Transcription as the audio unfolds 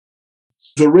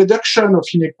The reduction of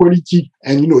inequality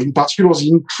and, in particular, the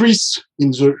increase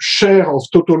in the share of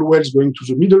total wealth going to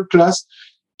the middle class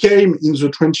came in the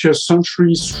 20th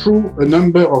century through a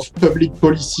number of public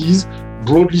policies.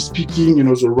 Broadly speaking,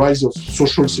 the rise of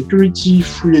social security,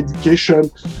 free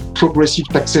education, progressive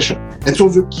taxation. And so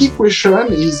the key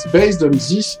question is, based on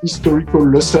these historical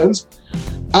lessons,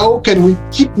 how can we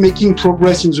keep making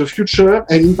progress in the future?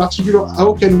 And in particular,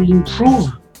 how can we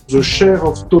improve the share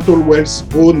of total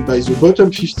wealth owned by the bottom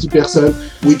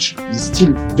 50%, which is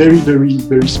still very, very,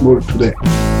 very small today.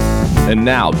 And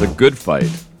now, The Good Fight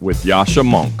with Yascha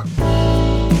Mounk.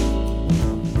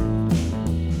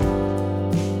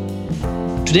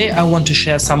 Today, I want to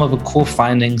share some of the core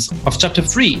findings of Chapter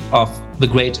 3 of The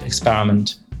Great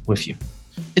Experiment with you.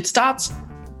 It starts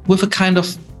with a kind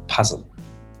of puzzle.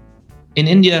 In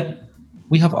India,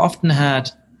 we have often had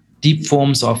deep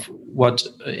forms of what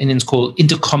Indians call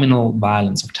intercommunal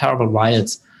violence, of terrible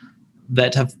riots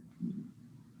that have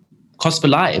cost the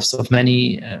lives of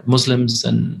many Muslims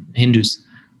and Hindus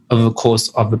over the course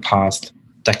of the past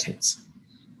decades.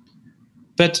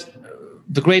 But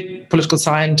the great political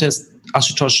scientist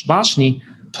Ashutosh Varshney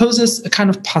poses a kind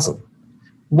of puzzle.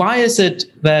 Why is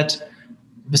it that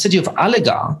the city of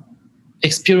Aligarh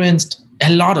experienced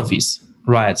a lot of these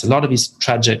riots, a lot of these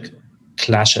tragic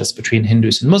clashes between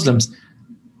Hindus and Muslims,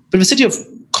 but the city of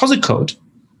Kozhikode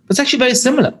was actually very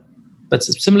similar, but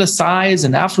similar size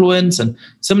and affluence and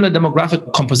similar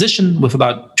demographic composition, with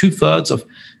about 2/3 of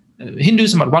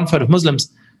Hindus and about 1/3 of Muslims,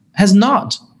 has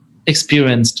not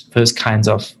experienced those kinds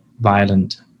of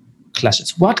violent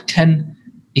clashes. What can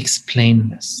explain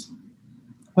this?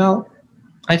 Well,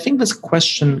 I think this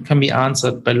question can be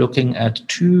answered by looking at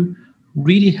two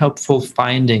really helpful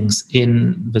findings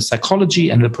in the psychology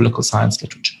and the political science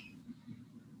literature.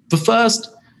 The first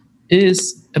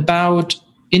is about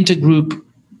intergroup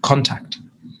contact.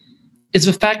 It's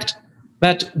the fact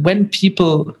that when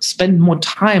people spend more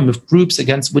time with groups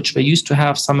against which they used to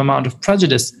have some amount of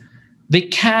prejudice, they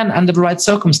can, under the right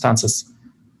circumstances,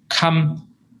 come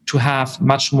to have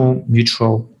much more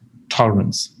mutual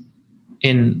tolerance.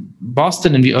 In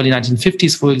Boston in the early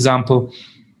 1950s, for example,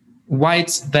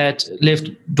 whites that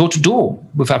lived door to door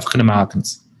with African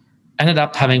Americans ended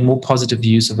up having more positive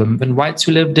views of them than whites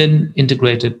who lived in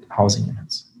integrated housing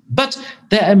units. But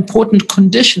there are important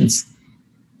conditions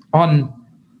on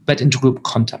that intergroup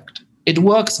contact. It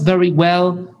works very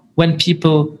well when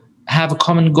people have a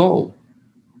common goal,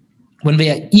 when they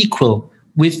are equal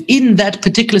within that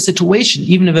particular situation,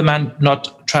 even if they might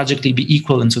not tragically be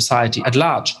equal in society at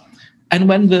large, and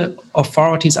when the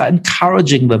authorities are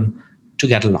encouraging them to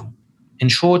get along. In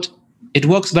short, it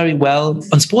works very well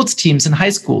on sports teams in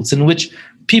high schools in which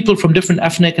people from different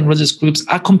ethnic and religious groups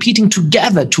are competing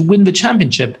together to win the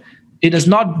championship. It does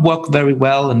not work very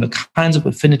well in the kinds of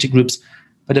affinity groups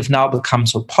that have now become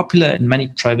so popular in many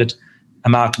private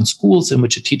American schools, in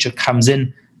which a teacher comes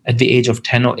in at the age of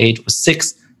 10 or 8 or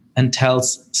 6 and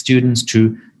tells students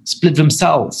to split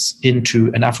themselves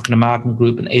into an African American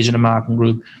group, an Asian American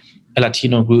group, a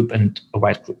Latino group, and a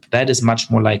white group. That is much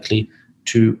more likely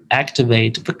to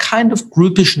activate the kind of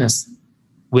groupishness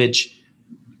which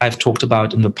I've talked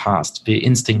about in the past, the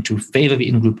instinct to favor the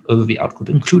in-group over the out-group,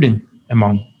 including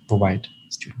among the white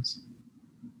students.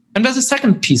 And there's a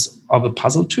second piece of the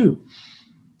puzzle too.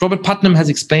 Robert Putnam has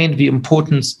explained the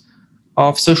importance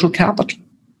of social capital,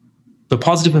 the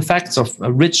positive effects of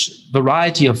a rich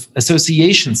variety of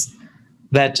associations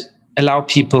that allow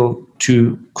people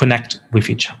to connect with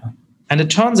each other. And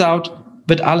it turns out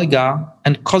that Aligarh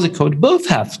and Kozhikode both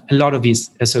have a lot of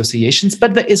these associations,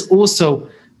 but there is also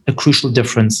a crucial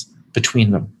difference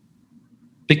between them.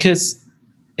 Because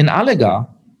in Aligarh,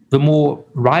 the more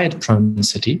riot-prone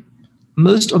city,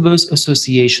 most of those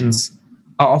associations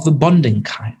are of the bonding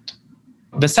kind.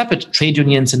 The separate trade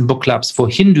unions and book clubs for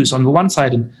Hindus on the one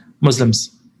side and Muslims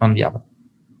on the other.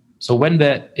 So when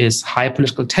there is high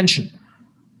political tension,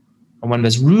 or when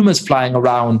there's rumors flying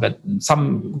around that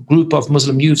some group of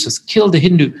Muslim youths has killed a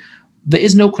Hindu, there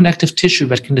is no connective tissue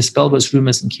that can dispel those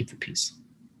rumors and keep the peace.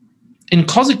 In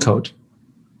Kozhikode,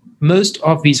 most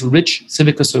of these rich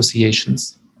civic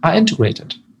associations are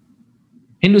integrated.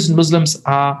 Hindus and Muslims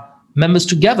are members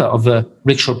together of the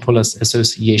Rickshaw Pullers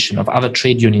Association, of other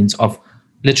trade unions, of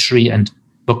literary and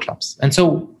book clubs. And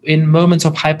so in moments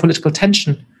of high political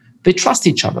tension, they trust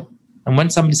each other. And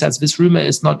when somebody says, this rumor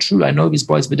is not true, I know these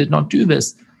boys, they did not do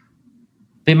this,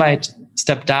 they might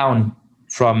step down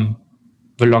from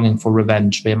the longing for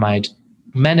revenge. They might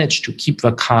manage to keep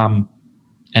the calm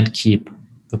and keep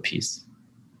the peace.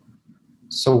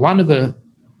 So one of the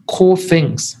core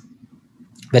things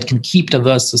that can keep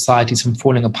diverse societies from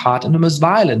falling apart in the most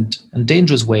violent and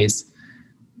dangerous ways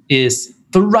is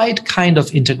the right kind of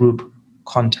intergroup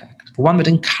contact, one that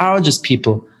encourages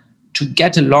people to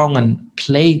get along and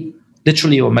play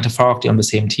literally or metaphorically on the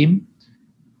same team,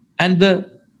 and the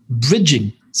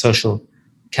bridging social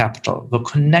capital, the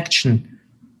connection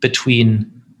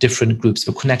between different groups,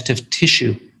 the connective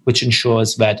tissue, which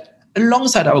ensures that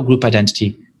alongside our group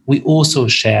identity, we also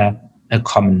share a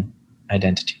common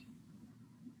identity.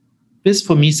 This,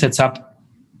 for me, sets up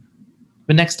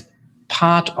the next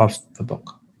part of the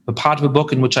book, the part of the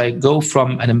book in which I go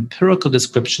from an empirical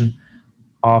description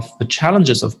of the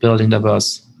challenges of building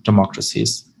diverse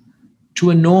democracies to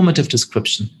a normative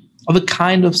description of the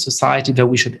kind of society that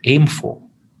we should aim for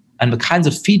and the kinds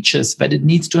of features that it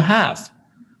needs to have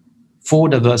for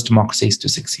diverse democracies to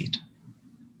succeed.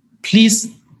 Please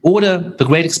order The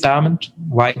Great Experiment,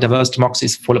 Why Diverse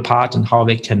Democracies Fall Apart and How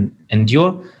They Can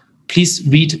Endure. Please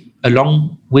read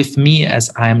along with me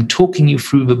as I am talking you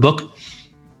through the book,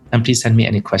 and please send me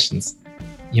any questions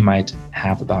you might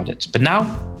have about it. But now,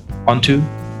 on to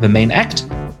the main act,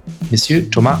 Monsieur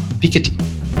Thomas Piketty.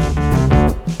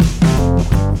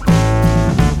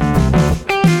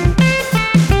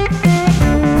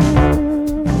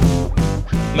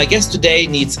 My guest today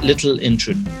needs little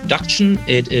introduction.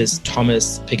 It is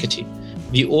Thomas Piketty,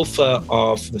 the author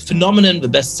of the phenomenon, the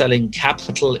best-selling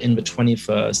Capital in the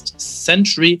 21st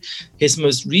Century. His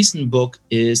most recent book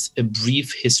is A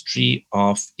Brief History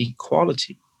of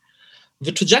Equality.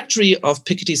 The trajectory of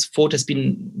Piketty's thought has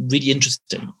been really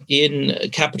interesting. In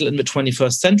Capital in the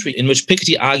 21st Century, in which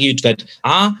Piketty argued that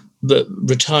the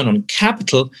return on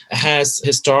capital has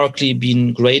historically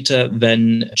been greater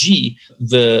than G,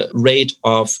 the rate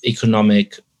of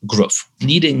economic growth,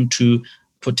 leading to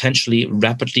potentially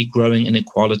rapidly growing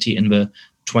inequality in the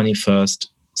 21st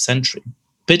century.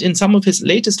 But in some of his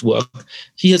latest work,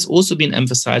 he has also been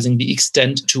emphasizing the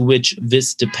extent to which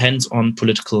this depends on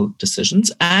political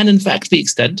decisions, and in fact, the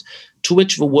extent to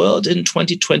which the world in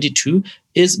 2022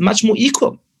 is much more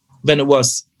equal than it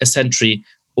was a century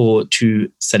or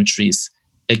 2 centuries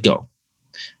ago.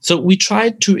 So we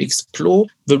tried to explore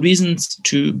the reasons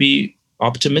to be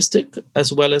optimistic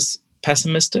as well as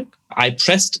pessimistic. I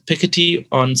pressed Piketty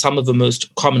on some of the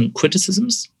most common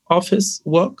criticisms of his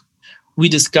work. We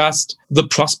discussed the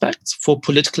prospects for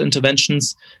political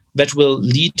interventions that will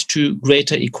lead to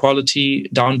greater equality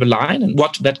down the line and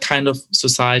what that kind of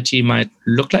society might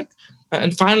look like.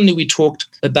 And finally, we talked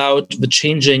about the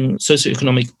changing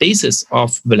socioeconomic basis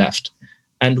of the left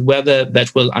and whether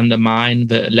that will undermine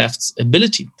the left's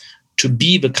ability to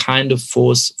be the kind of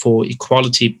force for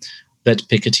equality that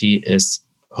Piketty is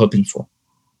hoping for.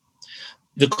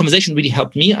 The conversation really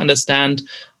helped me understand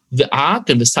the arc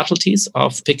and the subtleties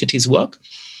of Piketty's work,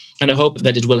 and I hope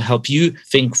that it will help you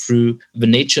think through the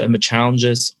nature and the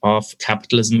challenges of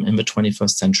capitalism in the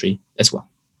 21st century as well.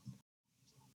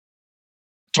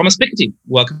 Thomas Piketty,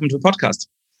 welcome to the podcast.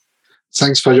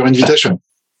 Thanks for your invitation.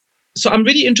 So I'm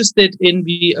really interested in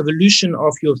the evolution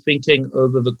of your thinking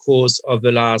over the course of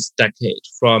the last decade,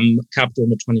 from Capital in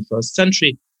the 21st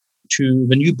Century to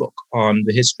the new book on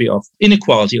the history of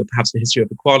inequality, or perhaps the history of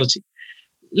equality.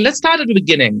 Let's start at the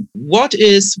beginning. What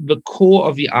is the core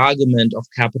of the argument of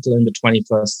Capital in the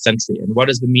 21st Century? And what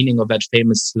is the meaning of that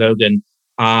famous slogan,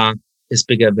 R is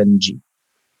bigger than G?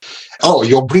 Oh,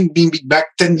 you're bringing me back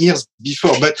 10 years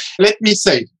before. But let me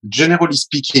say, generally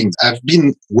speaking, I've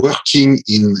been working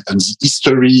on the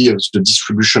history of the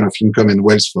distribution of income and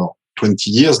wealth for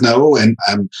 20 years now, and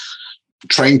I'm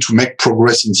trying to make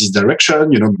progress in this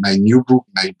direction. My new book,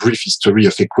 My Brief History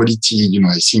of Equality,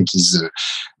 I think is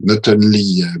not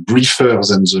only briefer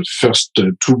than the first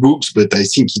 2 books, but I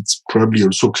think it's probably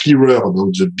also clearer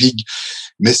about the big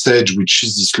message, which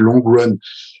is this long-run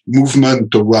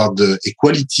movement toward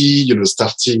equality,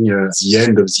 starting at the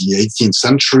end of the 18th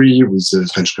century with the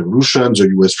French Revolution,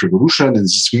 the US Revolution, and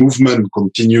this movement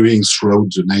continuing throughout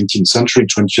the 19th century,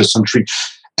 20th century,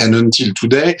 and until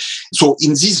today. So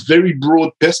in this very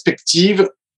broad perspective,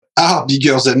 R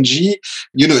bigger than G,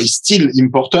 is still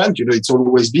important. It's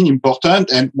always been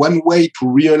important. And one way to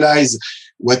realize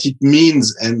what it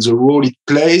means and the role it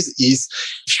plays is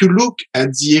if you look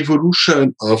at the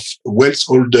evolution of wealth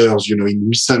holders, in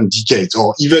recent decades,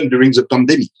 or even during the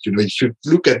pandemic, if you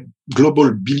look at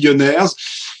global billionaires,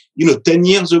 10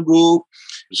 years ago,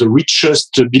 the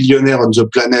richest billionaire on the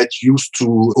planet used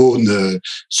to own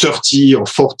 30 or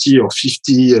 40 or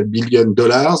 50 billion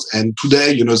dollars. And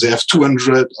today, they have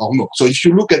 200 or more. So if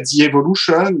you look at the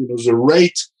evolution, the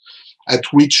rate at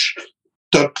which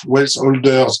top wealth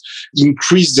holders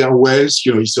increase their wealth,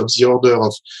 is of the order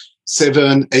of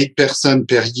 7-8%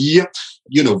 per year.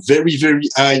 very, very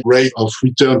high rate of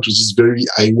return to this very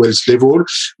high wealth level,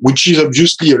 which is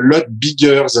obviously a lot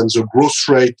bigger than the growth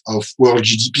rate of world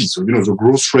GDP. So, the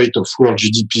growth rate of world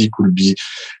GDP could be,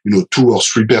 2 or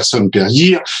 3% per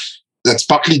year. That's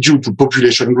partly due to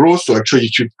population growth. So actually,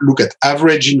 if you look at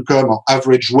average income or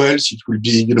average wealth, it will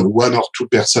be, 1 or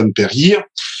 2% per year.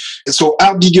 So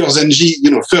R bigger than G,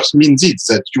 first means it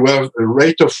that you have a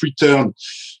rate of return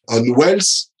on wealth,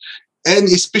 and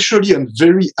especially on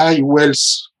very high wealth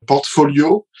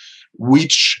portfolio,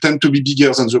 which tend to be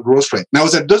bigger than the growth rate. Now,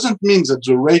 that doesn't mean that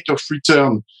the rate of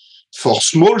return for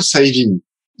small saving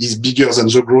is bigger than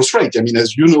the growth rate. I mean,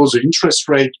 as you know, the interest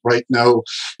rate right now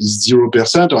is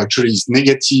 0%, or actually is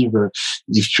negative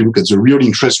if you look at the real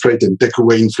interest rate and take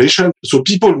away inflation. So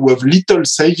people who have little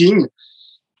saving,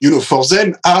 for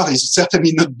them, R is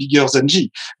certainly not bigger than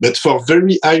G. But for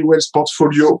very high wealth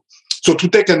portfolio, so to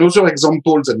take another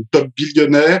example than top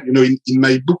billionaire, in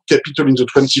my book, Capital in the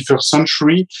 21st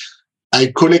Century,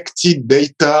 I collected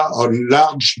data on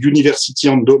large university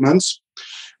endowments,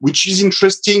 which is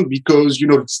interesting because,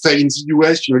 say in the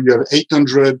US, you have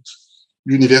 800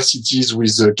 universities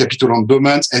with capital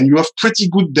endowments, and you have pretty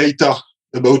good data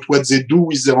about what they do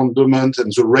with their endowment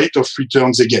and the rate of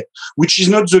return they get, which is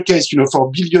not the case, for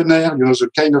billionaire, the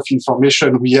kind of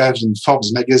information we have in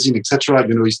Forbes magazine, etc.,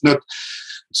 is not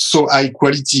so high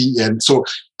quality. And so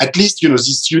at least,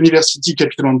 this university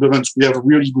capital endowments, we have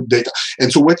really good data.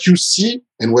 And so what you see,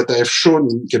 and what I have shown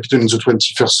in Capital in the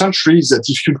 21st Century, is that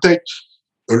if you take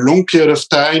a long period of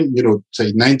time,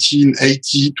 say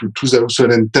 1980 to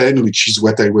 2010, which is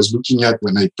what I was looking at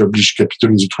when I published Capital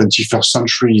in the 21st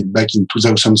Century back in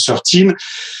 2013,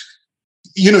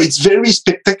 it's very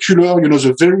spectacular.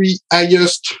 The very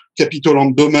highest capital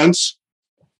endowments,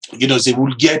 they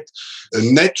will get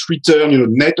a net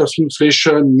return, net of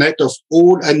inflation, net of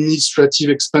all administrative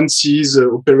expenses,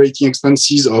 operating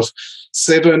expenses of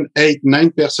 7, 8,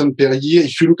 9% per year.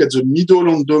 If you look at the middle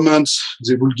endowments,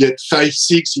 they will get 5,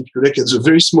 6. If you look at the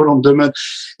very small endowment,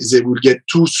 they will get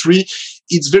 2, 3.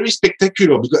 It's very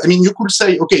spectacular because, you could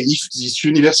say, okay, if these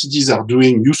universities are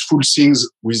doing useful things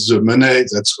with the money,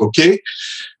 that's okay.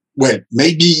 Well,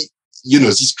 maybe,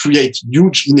 this creates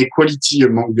huge inequality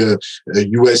among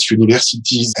US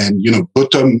universities, and,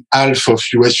 bottom half of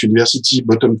US universities,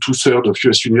 bottom 2/3 of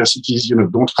US universities,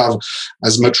 don't have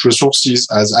as much resources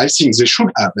as I think they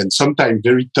should have. And sometimes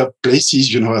very top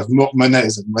places, have more money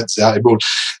than what they are able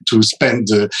to spend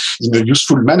in a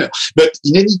useful manner. But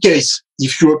in any case,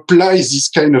 if you apply this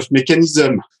kind of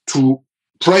mechanism to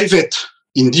private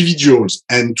individuals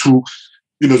and to,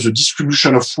 the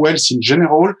distribution of wealth in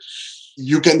general,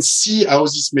 you can see how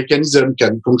this mechanism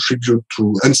can contribute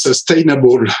to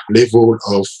unsustainable level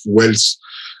of wealth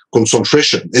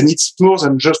concentration. And it's more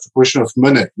than just a question of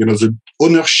money. The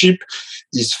ownership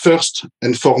is first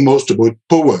and foremost about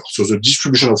power. So the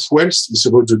distribution of wealth is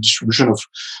about the distribution of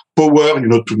power,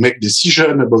 to make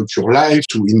decisions about your life,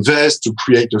 to invest, to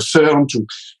create a firm, to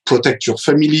protect your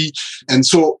family. And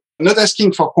so not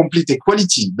asking for complete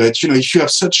equality, but, if you have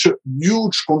such a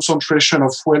huge concentration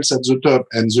of wealth at the top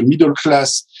and the middle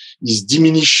class is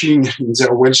diminishing in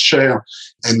their wealth share,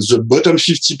 and the bottom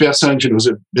 50%,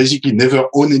 they basically never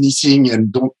own anything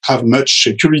and don't have much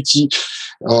security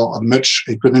or much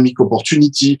economic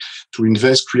opportunity to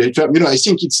invest, create, I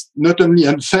think it's not only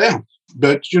unfair,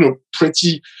 but,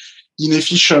 pretty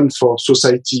inefficient for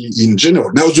society in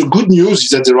general. Now, the good news is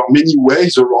that there are many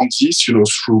ways around this,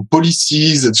 through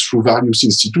policies and through various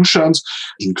institutions,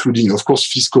 including, of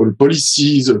course, fiscal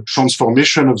policies,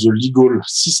 transformation of the legal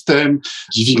system,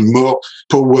 giving more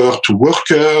power to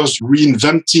workers,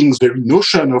 reinventing the very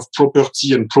notion of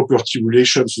property and property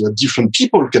relations so that different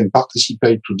people can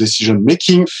participate to decision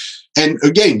making. And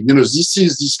again, this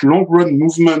is this long run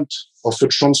movement of a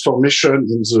transformation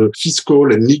in the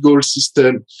fiscal and legal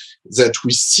system that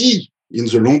we see in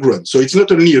the long run. So it's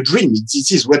not only a dream,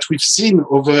 it is what we've seen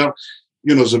over,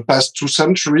 the past 2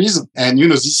 centuries. And,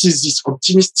 this is this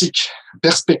optimistic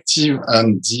perspective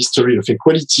on the history of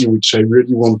equality, which I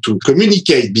really want to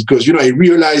communicate because, I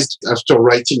realized after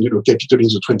writing, Capital in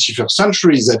the 21st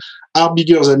Century that R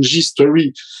bigger than G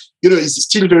story, is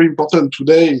still very important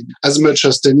today as much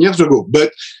as 10 years ago.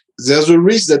 But there's a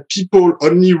risk that people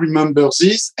only remember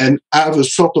this and have a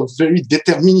sort of very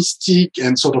deterministic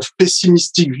and sort of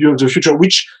pessimistic view of the future,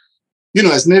 which,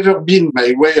 has never been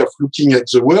my way of looking at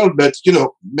the world. But,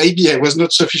 maybe I was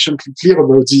not sufficiently clear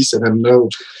about this, and I'm now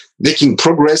making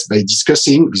progress by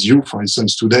discussing with you, for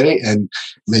instance, today, and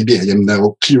maybe I am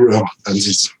now clearer on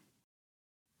this.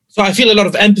 So I feel a lot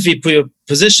of empathy for your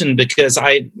position because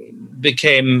I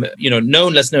became,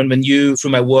 less known when you,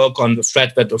 through my work on the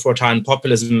threat that authoritarian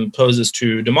populism poses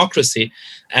to democracy.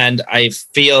 And I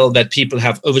feel that people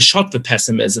have overshot the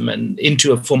pessimism and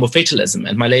into a form of fatalism.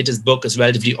 And my latest book is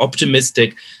relatively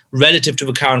optimistic relative to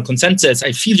the current consensus.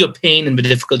 I feel your pain and the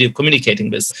difficulty of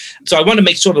communicating this. So I want to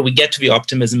make sure that we get to the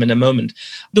optimism in a moment.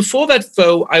 Before that,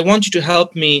 though, I want you to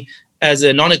help me as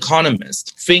a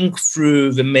non-economist, think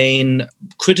through the main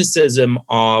criticism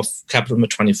of capitalism in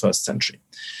the 21st century.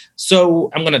 So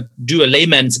I'm going to do a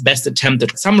layman's best attempt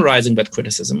at summarizing that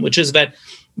criticism, which is that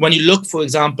when you look, for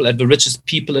example, at the richest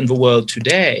people in the world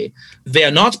today, they are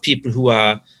not people who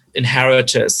are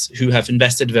inheritors who have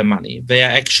invested their money. They are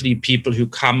actually people who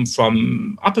come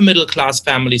from upper middle class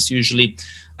families usually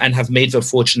and have made their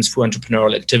fortunes through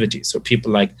entrepreneurial activities. So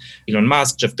people like Elon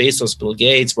Musk, Jeff Bezos, Bill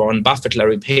Gates, Warren Buffett,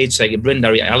 Larry Page, Sergey Brin,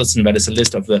 Larry Ellison. That is a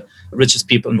list of the richest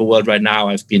people in the world right now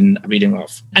I've been reading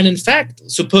of. And in fact,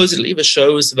 supposedly, this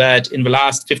shows that in the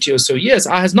last 50 or so years,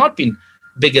 R has not been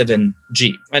bigger than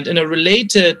G. And in a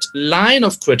related line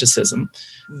of criticism,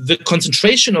 the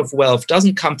concentration of wealth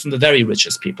doesn't come from the very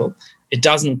richest people. It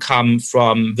doesn't come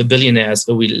from the billionaires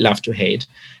that we love to hate,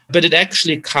 but it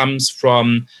actually comes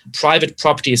from private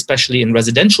property, especially in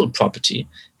residential property,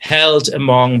 held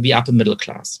among the upper middle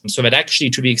class. So that actually,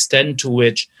 to the extent to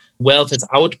which wealth has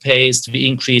outpaced the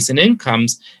increase in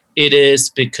incomes, it is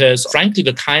because, frankly,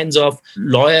 the kinds of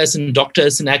lawyers and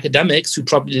doctors and academics who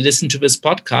probably listen to this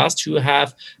podcast, who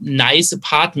have nice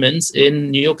apartments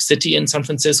in New York City and San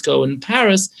Francisco and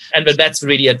Paris, and that's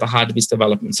really at the heart of this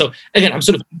development. So again, I'm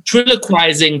sort of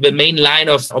triloquizing the main line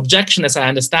of objection as I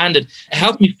understand it.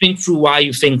 Help me think through why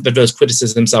you think that those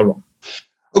criticisms are wrong.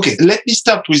 Okay, let me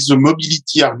start with the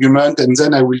mobility argument, and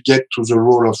then I will get to the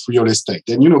role of real estate.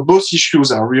 And, both issues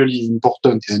are really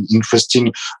important and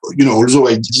interesting, although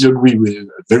I disagree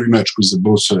very much with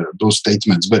both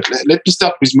statements. But let me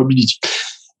start with mobility.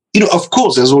 Of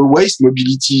course, there's always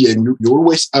mobility, and you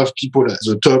always have people at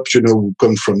the top, who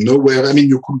come from nowhere. I mean,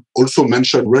 you could also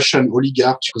mention Russian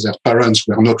oligarchs because their parents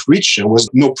were not rich. There was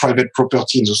no private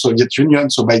property in the Soviet Union.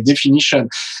 So by definition,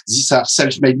 these are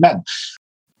self-made men.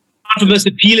 The most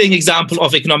appealing example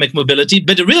of economic mobility,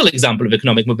 but a real example of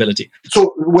economic mobility.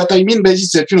 So what I mean by this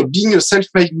is that, being a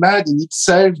self-made man in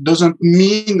itself doesn't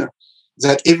mean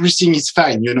that everything is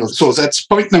fine, So that's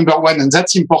point number one, and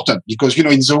that's important because, in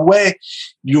the way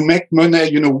you make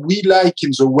money, we like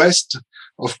in the West,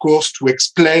 of course, to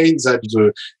explain that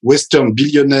the Western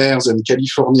billionaires and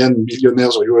Californian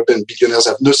billionaires or European billionaires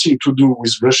have nothing to do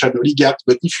with Russian oligarchs.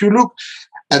 But if you look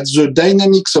at the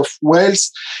dynamics of wealth,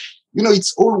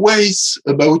 it's always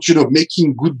about,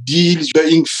 making good deals,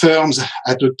 buying firms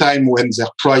at a time when their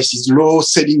price is low,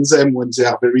 selling them when they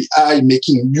are very high,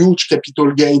 making huge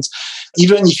capital gains,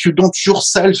 even if you don't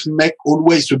yourself make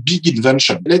always a big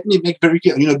invention. Let me make very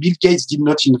clear, Bill Gates did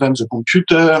not invent the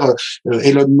computer,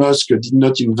 Elon Musk did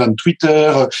not invent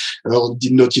Twitter, or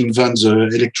did not invent the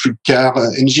electric car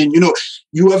engine.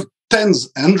 You have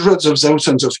tens, hundreds of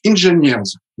thousands of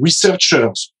engineers,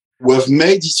 researchers, who have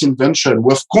made this invention, who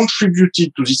have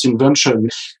contributed to this invention.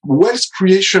 Wealth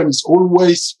creation is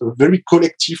always a very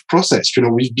collective process.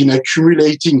 We've been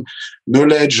accumulating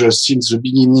knowledge since the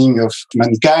beginning of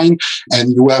mankind,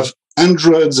 and you have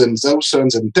hundreds and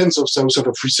thousands and tens of thousands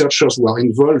of researchers who are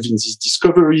involved in these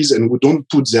discoveries and who don't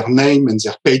put their name and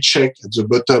their paycheck at the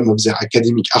bottom of their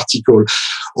academic article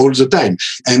all the time.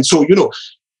 And so,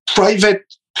 private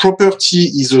property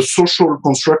is a social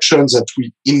construction that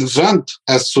we invent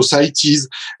as societies,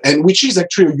 and which is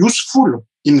actually a useful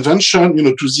invention,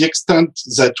 to the extent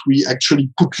that we actually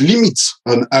put limits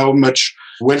on how much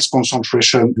wealth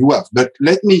concentration you have. But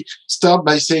let me start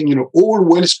by saying, all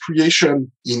wealth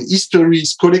creation in history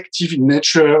is collective in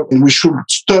nature, and we should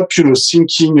stop,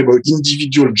 thinking about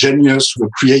individual genius who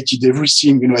created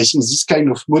everything. I think this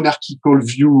kind of monarchical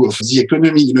view of the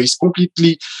economy, is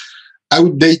completely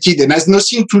outdated and has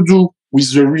nothing to do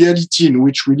with the reality in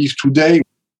which we live today.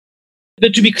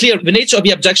 But to be clear, the nature of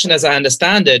the objection, as I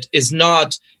understand it, is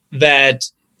not that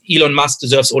Elon Musk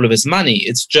deserves all of his money.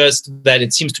 It's just that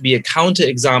it seems to be a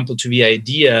counterexample to the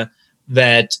idea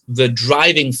that the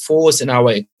driving force in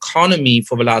our economy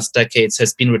for the last decades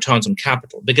has been returns on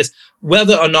capital. Because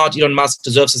whether or not Elon Musk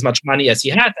deserves as much money as he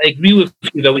has, I agree with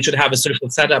you that we should have a social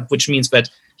setup, which means that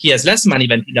he has less money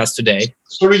than he does today.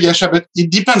 Sorry, Yasha, but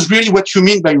it depends really what you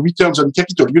mean by returns on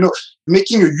capital.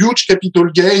 Making a huge capital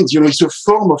gains, is a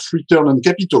form of return on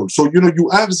capital. So, you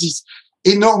have this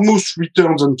enormous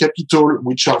returns on capital,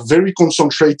 which are very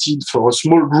concentrated for a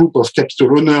small group of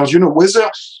capital owners.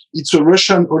 Whether it's a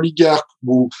Russian oligarch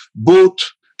who bought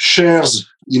shares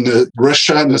in a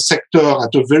Russian sector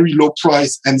at a very low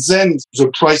price, and then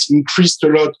the price increased a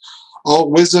lot,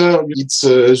 or whether it's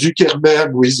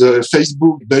Zuckerberg with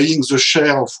Facebook buying the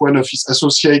share of one of his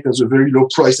associates at a very low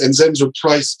price, and then the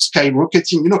price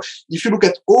skyrocketing. If you look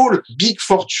at all big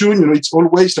fortune, it's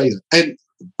always like that. And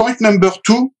point number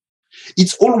two,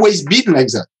 it's always been like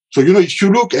that. So, if you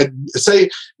look at, say,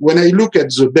 when I look at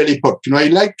the Belle Epoque, I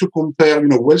like to compare,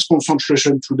 wealth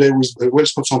concentration today with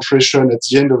wealth concentration at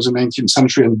the end of the 19th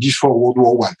century and before World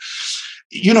War I.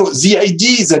 The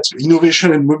idea that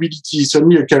innovation and mobility is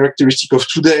only a characteristic of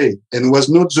today and was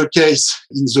not the case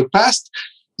in the past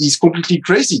is completely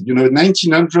crazy.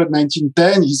 1900,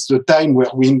 1910 is the time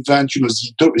where we invent,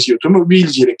 the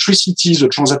automobiles, the electricity, the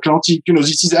transatlantic.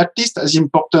 This is at least as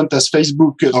important as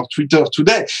Facebook or Twitter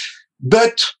today.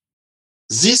 But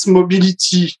this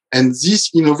mobility and this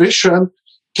innovation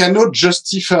cannot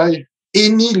justify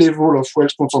any level of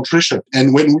wealth concentration.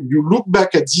 And when you look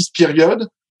back at this period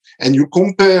and you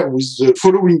compare with the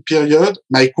following period,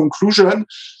 my conclusion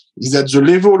is that the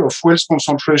level of wealth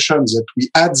concentration that we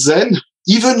had then,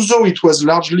 even though it was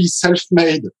largely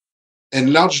self-made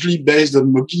and largely based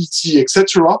on mobility,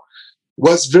 etc.,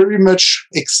 was very much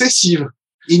excessive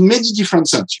in many different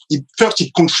sense. First,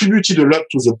 it contributed a lot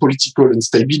to the political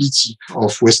instability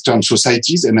of Western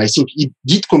societies, and I think it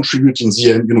did contribute in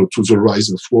the end, to the rise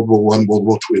of World War I, World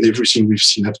War II, and everything we've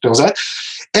seen after that.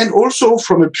 And also,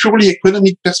 from a purely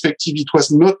economic perspective, it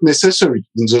was not necessary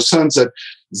in the sense that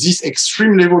this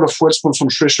extreme level of wealth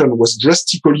concentration was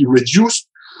drastically reduced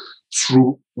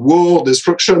through war,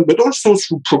 destruction, but also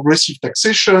through progressive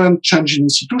taxation, change in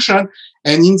institution,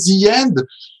 and in the end,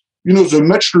 the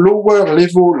much lower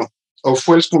level of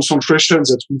wealth concentration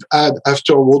that we've had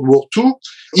after World War II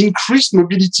increased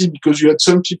mobility because you had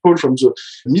some people from the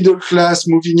middle class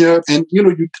moving up and,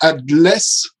 you had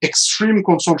less extreme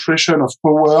concentration of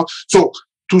power. So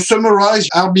to summarize,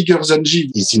 R bigger than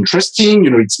G is interesting.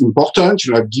 It's important.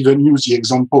 I've given you the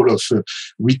example of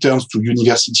returns to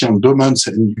university endowments,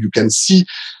 and you can see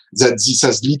that this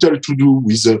has little to do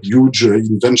with a huge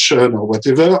invention or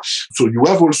whatever. So you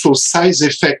have also size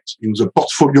effect in the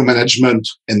portfolio management,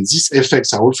 and these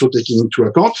effects are also taken into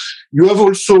account. You have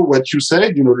also what you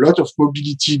said, a lot of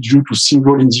mobility due to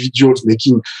single individuals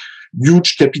making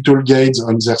huge capital gains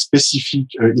on their specific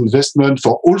investment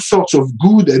for all sorts of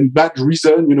good and bad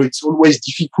reasons. It's always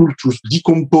difficult to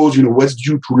decompose, what's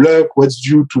due to luck, what's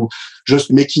due to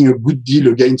just making a good deal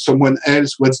against someone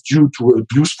else, what's due to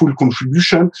a useful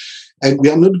contribution. And we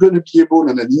are not going to be able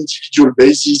on an individual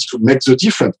basis to make the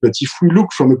difference. But if we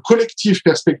look from a collective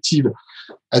perspective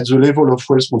at the level of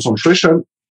wealth concentration,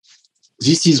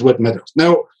 this is what matters.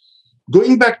 Now,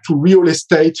 going back to real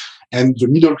estate and the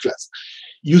middle class,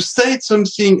 you said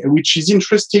something which is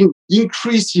interesting.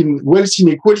 Increase in wealth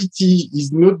inequality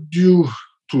is not due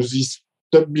to this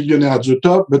top billionaire at the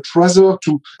top, but rather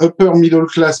to upper middle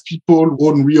class people who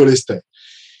own real estate.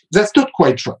 That's not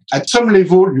quite right. At some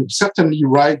level, you're certainly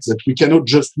right that we cannot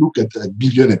just look at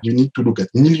billionaires. You need to look at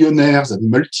millionaires and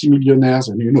multimillionaires.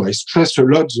 And, I stress a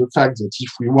lot the fact that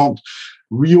if we want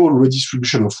real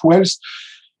redistribution of wealth,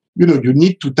 you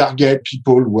need to target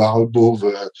people who are above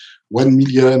 1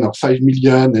 million or 5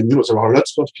 million. And, there are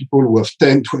lots of people who have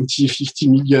 10, 20, 50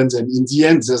 millions. And in the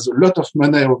end, there's a lot of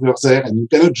money over there. And you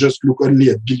cannot just look only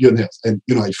at billionaires. And,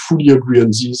 I fully agree on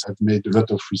this. I've made a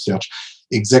lot of research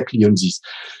exactly on this.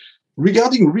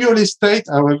 Regarding real estate,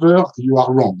 however, you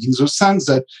are wrong in the sense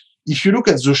that if you look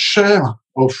at the share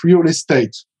of real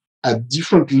estate at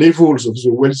different levels of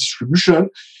the wealth distribution,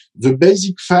 the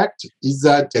basic fact is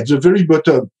that at the very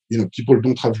bottom, people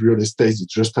don't have real estate, they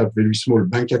just have very small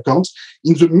bank accounts.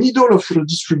 In the middle of the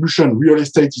distribution, real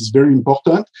estate is very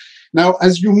important. Now,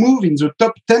 as you move in the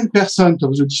top 10%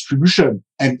 of the distribution,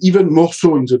 and even more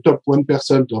so in the top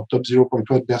 1% or top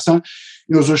 0.1%,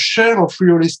 the share of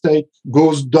real estate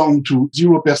goes down to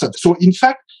 0%. So in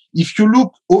fact, if you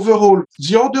look overall,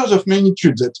 the orders of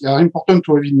magnitude that are important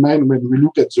to have in mind when we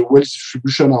look at the wealth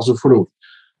distribution are the following.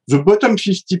 The bottom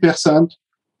 50%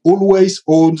 always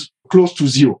owns close to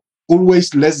zero,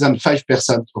 always less than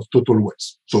 5% of total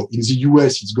wealth. So in the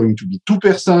US, it's going to be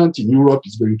 2%. In Europe,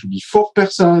 it's going to be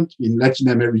 4%. In Latin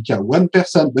America,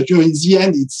 1%. But, in the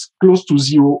end, it's close to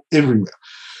zero everywhere.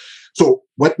 So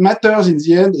what matters in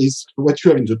the end is what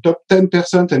you have in the top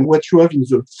 10% and what you have in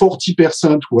the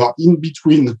 40% who are in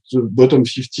between the bottom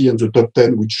 50 and the top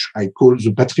 10, which I call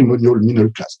the patrimonial middle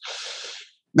class.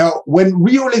 Now, when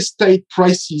real estate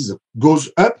prices goes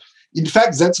up, in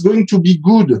fact, that's going to be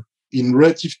good in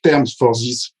relative terms for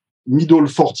this middle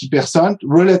 40%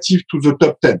 relative to the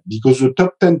top 10, because the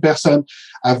top 10%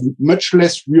 have much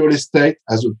less real estate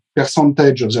as a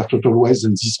percentage of their total wealth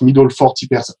than this middle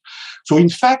 40%. So in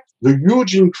fact, the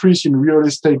huge increase in real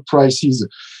estate prices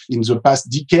in the past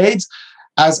decades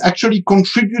has actually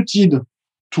contributed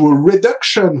to a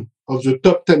reduction of the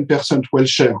top 10% wealth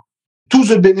share to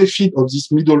the benefit of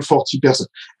this middle 40%.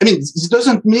 I mean, this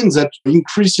doesn't mean that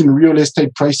increase in real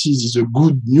estate prices is a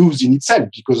good news in itself,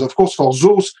 because of course, for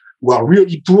those who are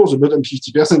really poor, the bottom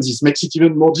 50%, this makes it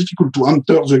even more difficult to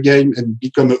enter the game and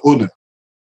become an owner.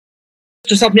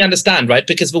 Just help me understand, right?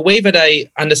 Because the way that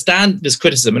I understand this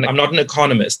criticism, and I'm not an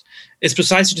economist, is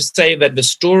precisely to say that the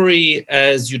story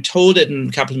as you told it in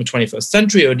Capital in the 21st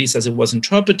Century, or at least as it was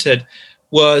interpreted,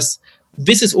 was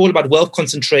this is all about wealth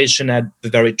concentration at the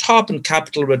very top and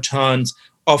capital returns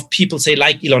of people, say,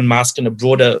 like Elon Musk and a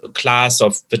broader class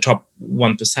of the top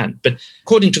 1%. But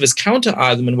according to this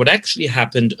counter-argument, what actually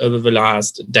happened over the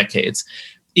last decades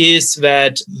is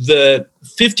that the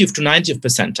 50th to 90th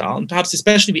percentile, and perhaps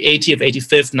especially the 80th,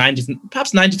 85th, 90th,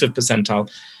 perhaps 95th percentile,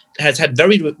 has had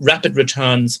very rapid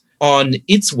returns on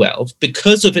its wealth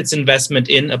because of its investment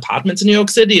in apartments in New York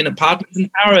City and apartments in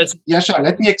Paris. Yasha,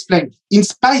 let me explain. In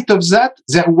spite of that,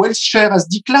 their wealth share has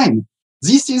declined.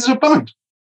 This is the point.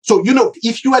 So,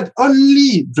 if you had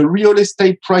only the real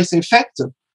estate price effect,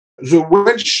 the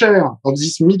wealth share of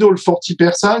this middle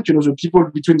 40%, the people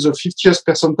between the 50th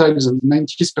percentile and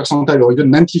 90th percentile, or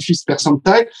even 95th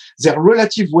percentile, their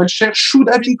relative wealth share should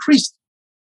have increased.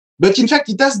 But in fact,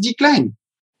 it has declined.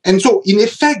 And so, in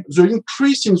effect, the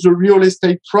increase in the real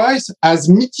estate price has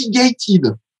mitigated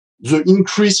the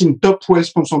increase in top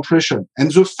wealth concentration.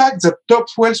 And the fact that top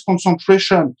wealth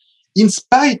concentration, in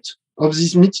spite of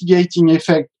this mitigating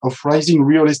effect of rising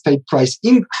real estate price,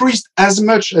 increased as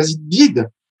much as it did,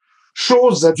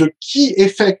 shows that the key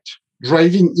effect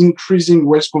driving increasing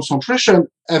wealth concentration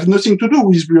have nothing to do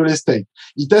with real estate.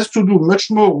 It has to do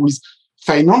much more with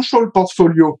financial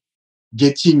portfolio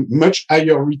getting much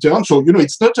higher return. So,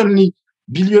 it's not only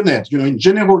billionaires. In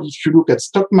general, if you look at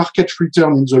stock market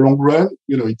return in the long run,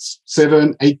 it's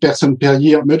 7-8% per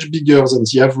year, much bigger than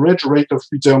the average rate of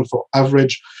return for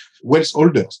average wealth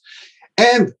holders.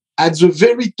 And at the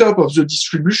very top of the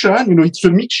distribution, it's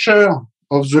a mixture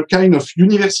of the kind of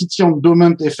university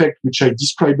endowment effect, which I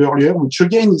described earlier, which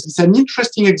again is an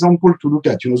interesting example to look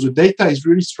at. The data is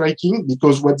really striking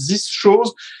because what this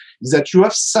shows is that you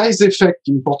have size effect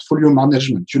in portfolio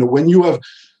management. When you have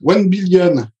 1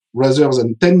 billion rather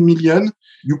than 10 million,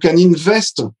 you can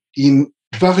invest in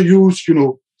various,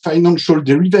 financial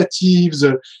derivatives,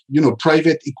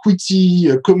 private equity,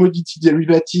 commodity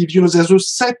derivatives. There's a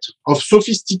set of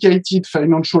sophisticated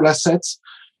financial assets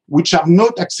which are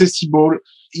not accessible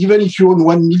even if you own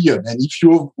 1 million. And if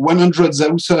you have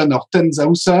 100,000 or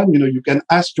 10,000, you can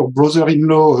ask your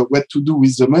brother-in-law what to do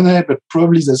with the money, but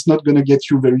probably that's not going to get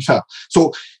you very far.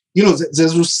 So,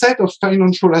 there's a set of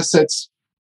financial assets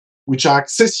which are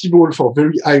accessible for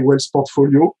very high wealth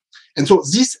portfolio. And so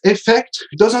this effect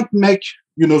doesn't make,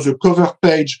 the cover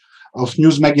page of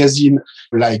news magazine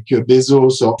like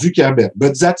Bezos or Zuckerberg,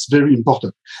 but that's very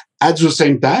important. At the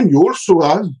same time, you also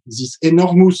have this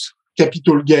enormous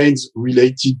capital gains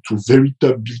related to very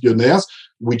top billionaires,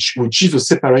 which is a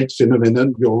separate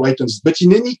phenomenon. You're right on this. But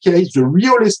in any case, the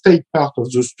real estate part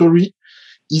of the story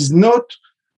is not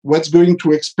what's going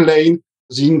to explain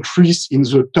the increase in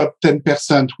the top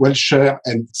 10% wealth share,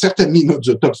 and certainly not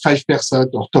the top 5%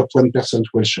 or top 1%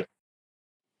 wealth share.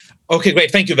 Okay,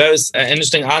 great. Thank you. That was an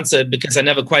interesting answer because I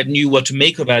never quite knew what to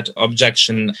make of that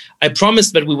objection. I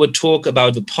promised that we would talk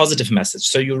about the positive message.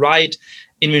 So you write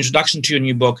in the introduction to your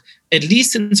new book, at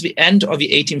least since the end of the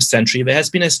 18th century, there has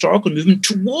been a historical movement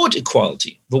toward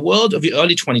equality. The world of the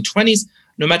early 2020s,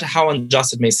 no matter how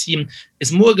unjust it may seem,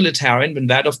 is more egalitarian than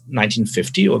that of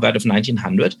 1950 or that of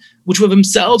 1900, which were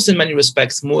themselves in many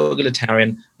respects more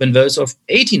egalitarian than those of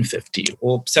 1850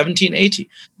 or 1780.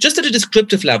 Just at a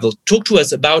descriptive level, talk to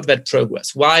us about that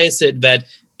progress. Why is it that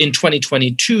in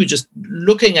 2022, just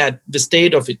looking at the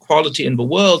state of equality in the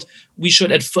world, we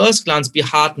should at first glance be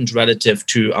heartened relative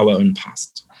to our own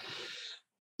past?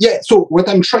 Yeah, so what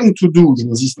I'm trying to do in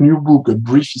this new book, A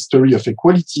Brief History of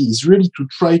Equality, is really to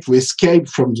try to escape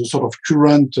from the sort of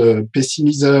current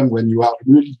pessimism when you are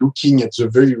really looking at the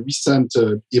very recent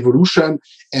evolution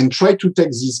and try to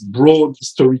take this broad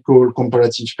historical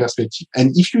comparative perspective.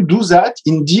 And if you do that,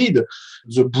 indeed,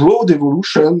 the broad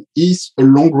evolution is a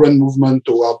long-run movement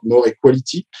toward more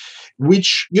equality,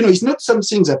 which, is not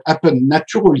something that happened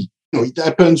naturally. It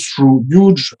happens through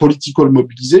huge political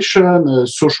mobilization,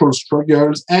 social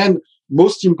struggles, and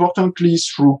most importantly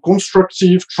through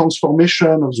constructive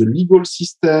transformation of the legal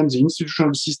system, the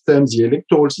institutional system, the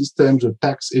electoral system, the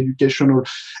tax, educational,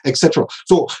 etc.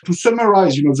 So to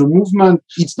summarize, the movement,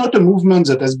 it's not a movement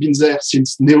that has been there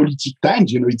since Neolithic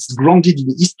times. It's grounded in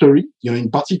history. In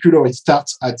particular, it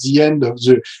starts at the end of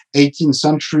the 18th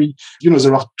century.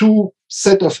 There are two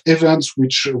set of events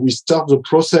which we start the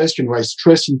process. I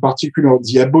stress in particular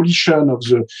the abolition of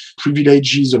the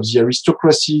privileges of the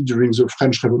aristocracy during the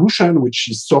French Revolution, which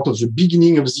is sort of the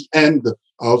beginning of the end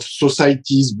of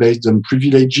societies based on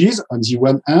privileges on the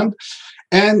one hand,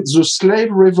 and the slave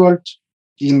revolt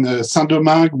in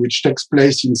Saint-Domingue, which takes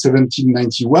place in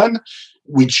 1791,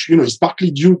 which, is partly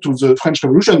due to the French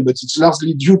Revolution, but it's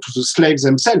largely due to the slaves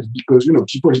themselves because,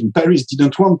 people in Paris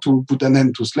didn't want to put an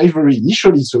end to slavery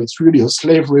initially. So it's really a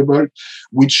slave revolt,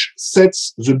 which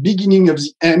sets the beginning of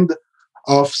the end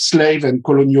of slave and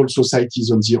colonial societies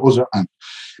on the other hand.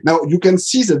 Now, you can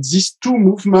see that these two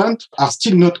movements are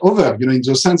still not over, in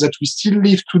the sense that we still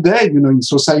live today, in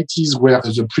societies where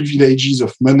the privileges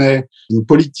of money in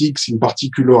politics in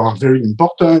particular are very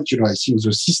important. I think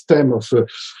the system of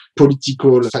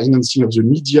political financing of the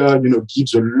media,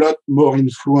 gives a lot more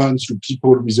influence to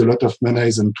people with a lot of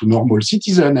money than to normal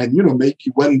citizens. And, maybe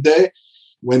one day,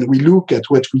 when we look at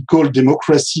what we call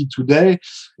democracy today,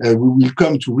 we will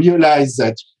come to realize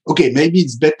that, okay, maybe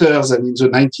it's better than in the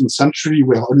 19th century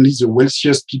where only the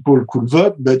wealthiest people could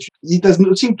vote, but it has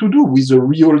nothing to do with a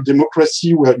real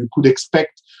democracy where you could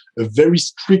expect a very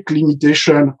strict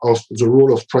limitation of the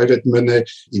role of private money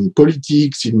in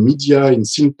politics, in media, in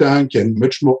think tank, and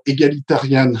much more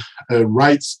egalitarian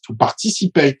rights to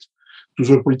participate to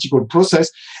the political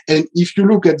process. And if you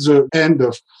look at the end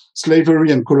of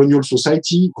slavery and colonial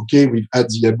society, okay, we've had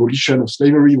the abolition of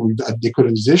slavery, we've had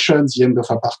decolonization, the end of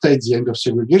apartheid, the end of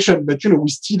segregation, but, we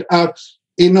still have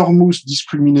enormous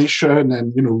discrimination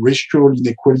and, racial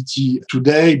inequality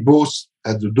today, both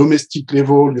at the domestic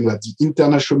level, at the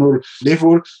international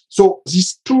level. So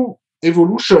these two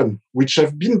evolutions, which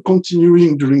have been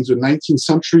continuing during the 19th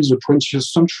century, the 20th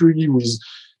century, with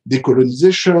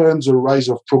decolonization, the rise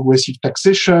of progressive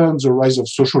taxation, the rise of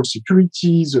social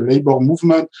security, the labor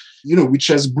movement, which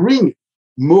has bring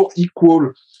more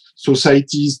equal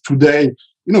societies today,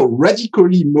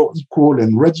 radically more equal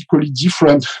and radically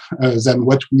different than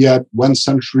what we had 1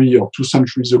 century or 2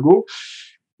 centuries ago.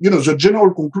 The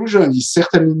general conclusion is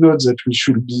certainly not that we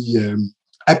should be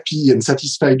happy and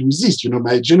satisfied with this.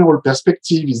 My general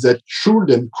perspective is that should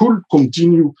and could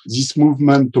continue this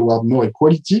movement toward more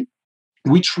equality,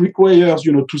 which requires,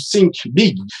 to think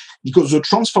big, because the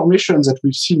transformations that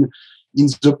we've seen in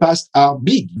the past are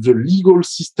big. The legal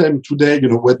system today,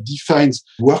 what defines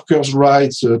workers'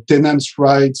 rights, tenants'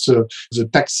 rights, the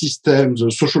tax system, the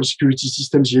social security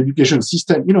system, the education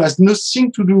system, has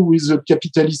nothing to do with the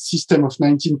capitalist system of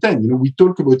 1910. We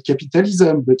talk about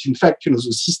capitalism, but in fact, the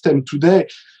system today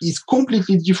is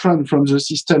completely different from the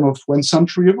system of 1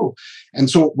 century ago. And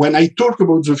so when I talk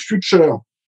about the future,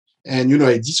 and,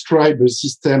 I describe a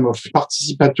system of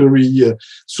participatory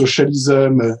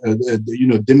socialism,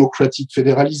 democratic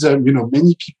federalism.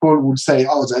 Many people will say,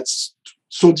 oh, that's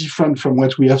so different from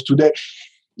what we have today.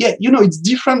 Yeah, it's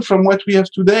different from what we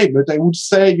have today, but I would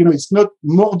say, it's not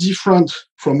more different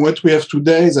from what we have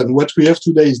today than what we have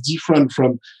today is different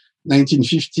from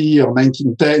 1950 or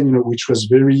 1910, which was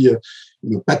very,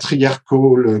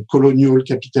 patriarchal, colonial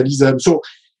capitalism. So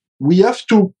we have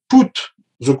to put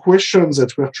the questions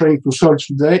that we're trying to solve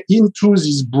today into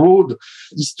this broad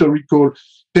historical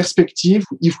perspective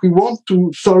if we want to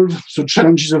solve the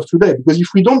challenges of today. Because if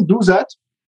we don't do that,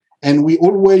 and we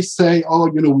always say,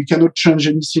 we cannot change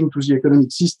anything to the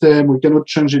economic system, we cannot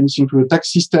change anything to the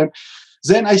tax system,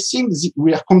 then I think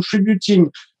we are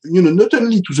contributing, not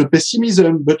only to the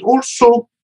pessimism, but also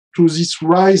to this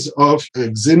rise of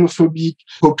xenophobic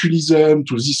populism,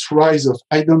 to this rise of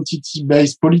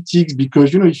identity-based politics,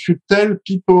 because, if you tell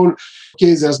people,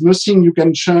 okay, there's nothing you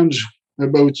can change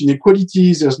about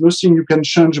inequalities, there's nothing you can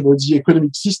change about the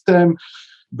economic system,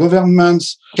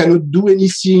 governments cannot do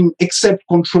anything except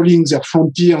controlling their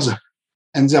frontiers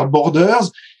and their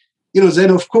borders,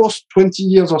 then of course, 20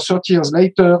 years or 30 years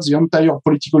later, the entire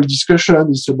political discussion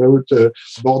is about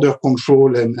border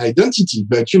control and identity.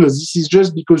 But, this is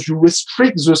just because you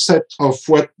restrict the set of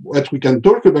what we can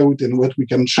talk about and what we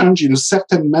can change in a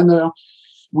certain manner,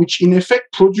 which in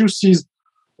effect produces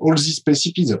all this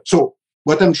pessimism. So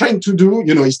what I'm trying to do,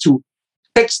 is to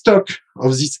take stock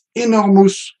of this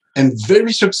enormous and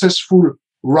very successful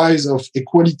rise of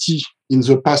equality in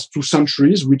the past 2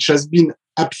 centuries, which has been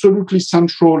absolutely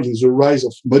central in the rise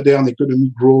of modern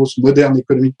economic growth, modern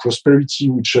economic prosperity,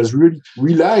 which has really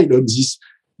relied on this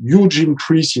huge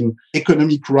increase in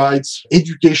economic rights,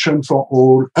 education for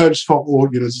all, health for all.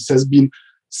 This has been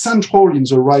central in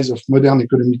the rise of modern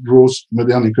economic growth,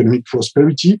 modern economic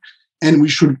prosperity, and we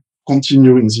should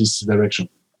continue in this direction.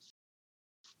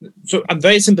 So I'm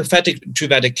very sympathetic to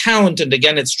that account. And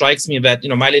again, it strikes me that,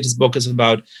 my latest book is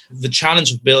about the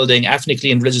challenge of building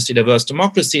ethnically and religiously diverse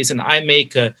democracies. And I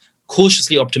make a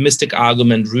cautiously optimistic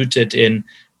argument rooted in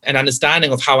an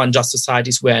understanding of how unjust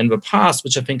societies were in the past,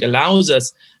 which I think allows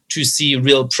us to see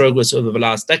real progress over the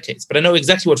last decades. But I know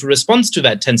exactly what the response to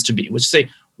that tends to be, which is say,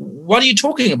 what are you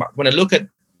talking about? When I look at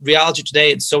reality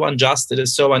today, it's so unjust, it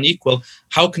is so unequal.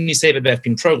 How can you say that there have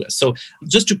been progress? So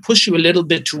just to push you a little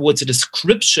bit towards a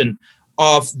description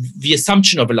of the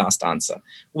assumption of a last answer,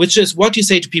 which is what you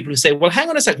say to people who say, well, hang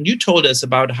on a second, you told us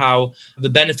about how the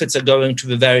benefits are going to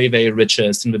the very, very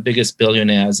richest and the biggest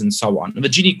billionaires and so on. And the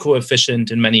Gini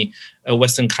coefficient in many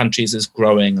Western countries is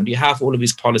growing. And you have all of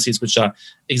these policies which are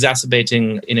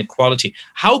exacerbating inequality.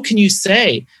 How can you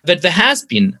say that there has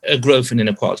been a growth in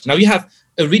inequality? Now you have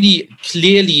a really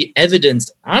clearly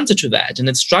evidenced answer to that. And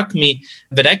it struck me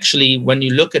that actually, when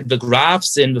you look at the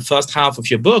graphs in the first half of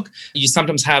your book, you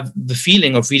sometimes have the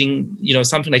feeling of reading,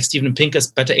 something like Steven Pinker's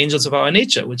Better Angels of Our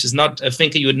Nature, which is not a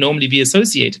thinker you would normally be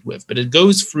associated with. But it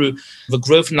goes through the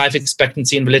growth in life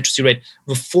expectancy and the literacy rate,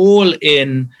 the fall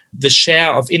in the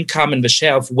share of income and the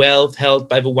share of wealth held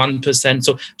by the 1%.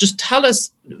 So just tell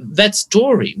us that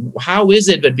story. How is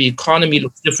it that the economy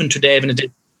looks different today than it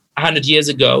did 100 years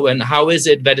ago, and how is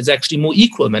it that it's actually more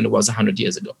equal than it was 100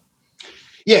 years ago?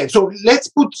 Yeah, so let's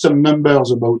put some numbers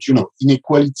about,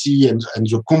 inequality and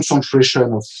the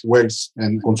concentration of wealth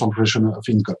and concentration of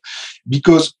income.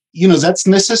 Because, that's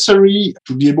necessary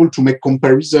to be able to make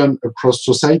comparison across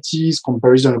societies,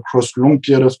 comparison across long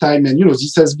period of time. And,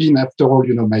 this has been, after all,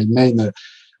 my main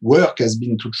work has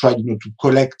been to try, to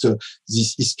collect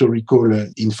this historical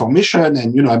information.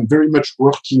 And, I'm very much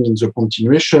working in the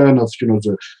continuation of,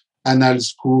 the Annal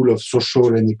School of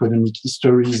Social and Economic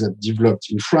Histories that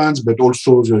developed in France, but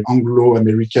also the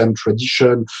Anglo-American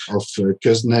tradition of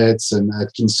Kuznets and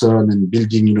Atkinson and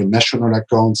building, national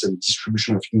accounts and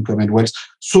distribution of income and wealth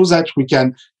so that we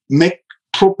can make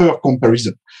proper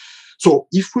comparison. So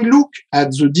if we look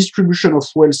at the distribution of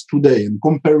wealth today and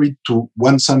compare it to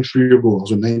 1 century ago or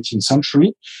the 19th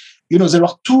century, there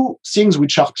are two things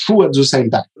which are true at the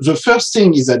same time. The first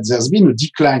thing is that there's been a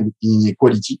decline in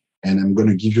inequality, and I'm going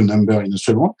to give you a number in a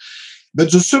second.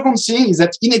 But the second thing is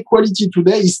that inequality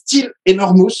today is still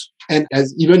enormous and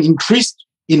has even increased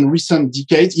in recent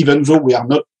decades, even though we are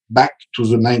not back to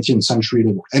the 19th century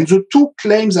level. And the two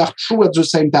claims are true at the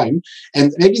same time.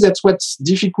 And maybe that's what's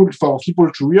difficult for people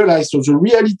to realize. So the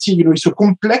reality, is a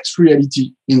complex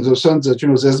reality in the sense that,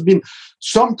 there's been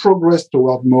some progress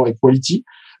toward more equality,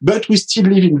 but we still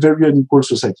live in very unequal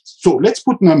societies. So let's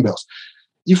put numbers.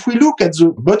 If we look at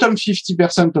the bottom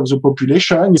 50% of the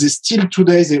population,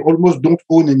 they almost don't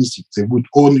own anything. They would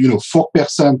own,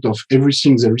 4% of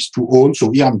everything there is to own. So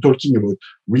here I'm talking about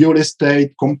real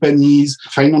estate, companies,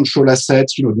 financial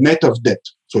assets, net of debt.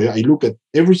 So here I look at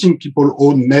everything people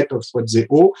own net of what they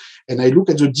owe, and I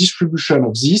look at the distribution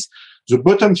of this. The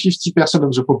bottom 50%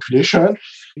 of the population,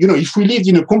 if we lived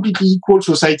in a completely equal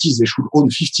society, they should own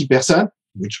 50%.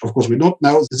 Which of course we don't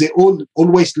now. They own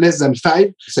always less than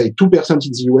 5%, say 2%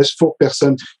 in the US,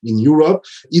 4% in Europe.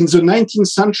 In the 19th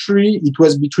century, it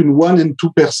was between 1% and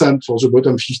 2% for the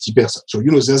bottom 50%. So,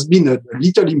 there's been a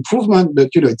little improvement, but,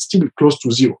 it's still close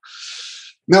to zero.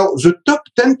 Now, the top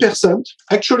 10%,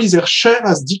 actually their share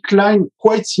has declined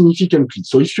quite significantly.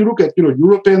 So if you look at,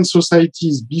 European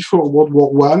societies before World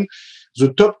War I,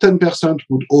 the top 10%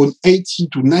 would own 80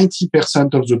 to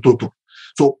 90% of the total.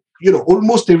 So,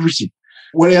 almost everything.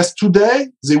 Whereas today,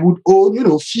 they would own,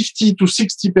 50 to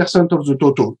 60% of the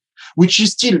total, which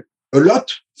is still a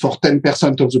lot for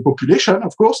 10% of the population,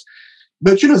 of course.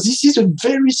 But, this is a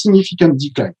very significant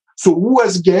decline. So who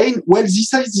has gained? Well,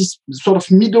 this is this sort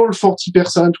of middle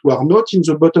 40% who are not in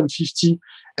the bottom 50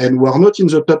 and who are not in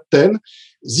the top 10.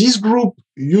 This group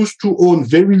used to own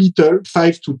very little,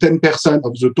 5 to 10%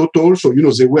 of the total. So,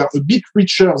 they were a bit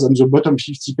richer than the bottom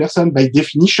 50% by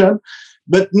definition,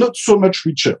 but not so much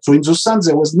richer. So in the sense,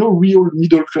 there was no real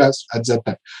middle class at that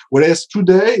time. Whereas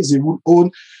today, they would own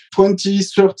 20,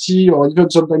 30, or even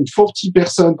sometimes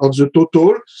 40% of the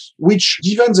total, which,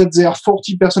 given that they are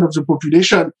 40% of the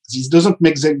population, this doesn't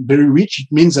make them very rich.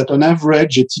 It means that on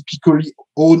average, they typically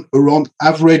own around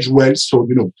average wealth. So,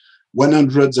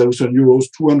 100,000 euros,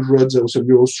 200,000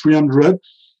 euros, 300.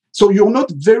 So you're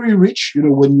not very rich,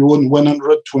 when you own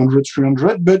 100, 200,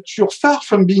 300, but you're far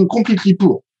from being completely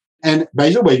poor. And by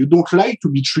the way, you don't like to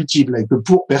be treated like a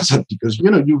poor person because,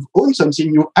 you've owned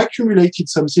something, you've accumulated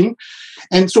something.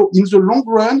 And so in the long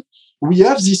run, we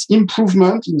have this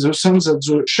improvement in the sense that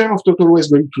the share of total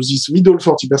wealth going to this middle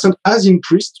 40% has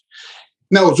increased.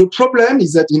 Now, the problem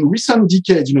is that in recent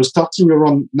decades, starting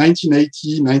around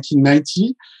 1980,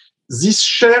 1990, this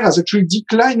share has actually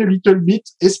declined a little bit,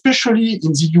 especially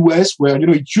in the US, where,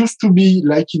 it used to be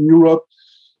like in Europe,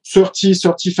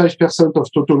 30-35% of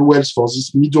total wealth for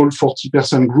this middle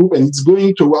 40% group, and it's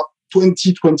going toward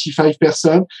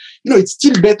 20-25%. It's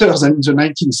still better than in the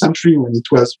 19th century when it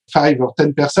was 5 or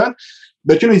 10%,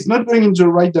 but it's not going in the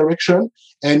right direction.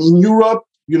 And in Europe,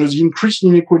 the increase in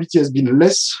inequality has been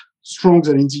less strong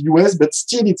than in the US, but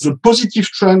still it's a positive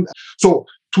trend. So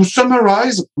to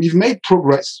summarize, we've made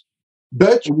progress,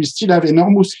 but we still have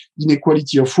enormous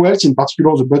inequality of wealth. In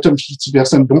particular, the bottom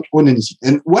 50% don't own anything.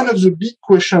 And one of the big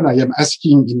questions I am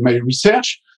asking in my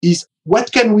research is,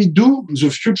 what can we do in the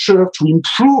future to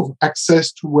improve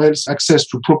access to wealth, access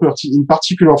to property, in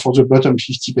particular for the bottom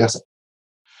 50%?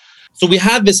 So we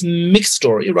have this mixed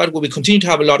story, right, where we continue to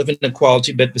have a lot of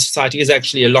inequality, but the society is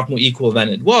actually a lot more equal than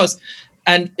it was.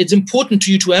 And it's important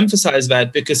to you to emphasize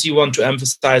that because you want to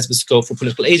emphasize the scope for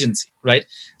political agency, right?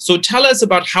 So tell us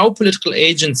about how political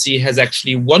agency has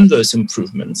actually won those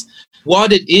improvements,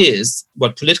 what it is,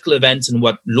 what political events and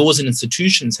what laws and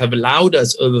institutions have allowed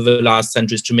us over the last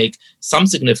centuries to make some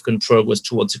significant progress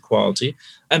towards equality.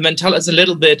 And then tell us a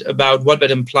little bit about what that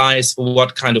implies for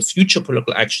what kind of future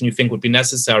political action you think would be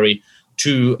necessary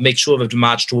to make sure that the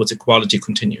march towards equality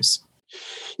continues.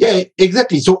 Yeah,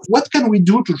 exactly. So what can we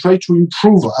do to try to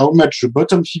improve how much the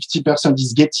bottom 50%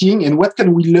 is getting, and what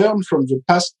can we learn from the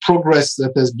past progress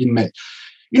that has been made?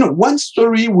 One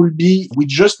story will be we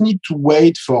just need to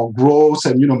wait for growth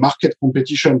and, market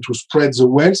competition to spread the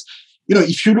wealth.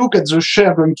 If you look at the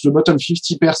share going to the bottom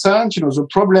 50%, the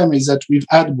problem is that we've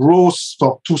had growth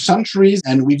for 2 centuries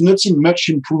and we've not seen much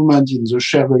improvement in the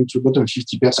share going to the bottom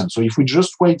 50%. So if we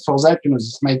just wait for that,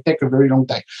 this might take a very long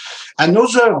time.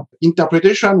 Another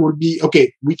interpretation would be,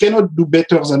 okay, we cannot do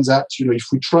better than that. If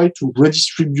we try to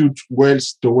redistribute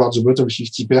wealth towards the bottom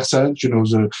 50%,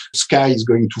 the sky is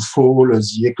going to fall,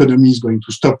 the economy is going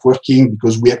to stop working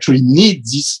because we actually need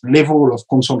this level of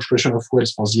concentration of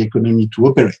wealth for the economy to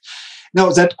operate. Now,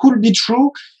 that could be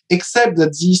true, except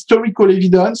that the historical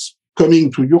evidence, coming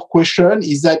to your question,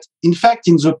 is that, in fact,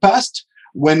 in the past,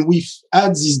 when we've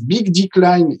had this big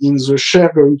decline in the share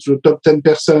going to the top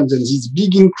 10% and this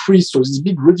big increase, so this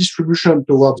big redistribution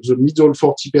towards the middle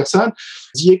 40%,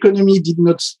 the economy did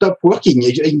not stop working.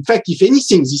 In fact, if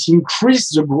anything, this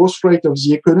increased the growth rate of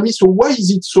the economy. So why is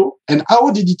it so? And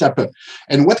how did it happen?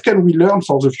 And what can we learn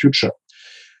for the future?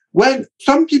 Well,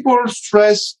 some people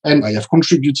stress, and I have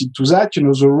contributed to that,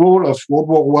 the role of World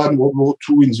War I, World War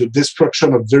II in the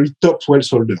destruction of very top wealth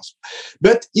holders.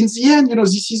 But in the end,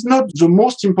 this is not the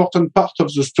most important part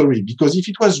of the story, because if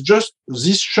it was just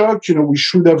this shock, we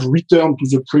should have returned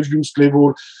to the previous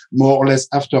level more or less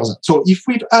after that. So if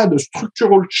we've had a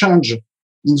structural change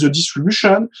in the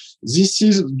distribution, this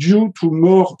is due to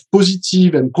more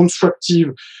positive and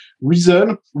constructive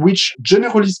reason, which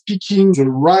generally speaking, the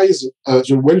rise of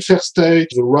the welfare state,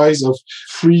 the rise of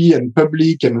free and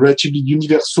public and relatively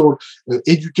universal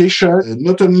education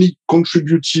not only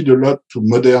contributed a lot to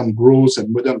modern growth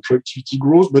and modern productivity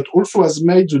growth, but also has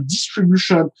made the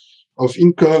distribution of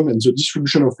income and the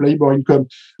distribution of labor income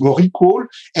more equal.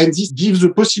 And this gives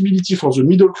the possibility for the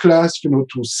middle class,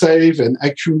 to save and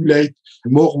accumulate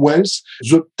more wealth.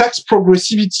 The tax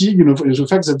progressivity, the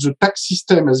fact that the tax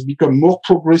system has become more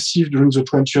progressive during the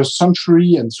 20th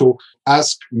century, and so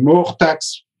ask more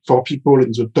tax for people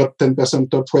in the top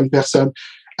 10%, top 1%,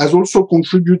 has also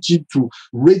contributed to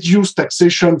reduce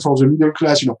taxation for the middle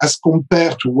class, as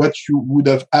compared to what you would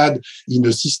have had in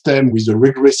a system with a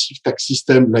regressive tax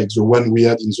system like the one we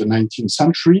had in the 19th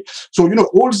century. So,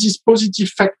 all these positive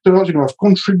factors, have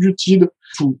contributed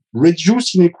to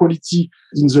reduce inequality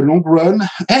in the long run.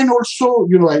 And also,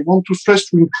 I want to stress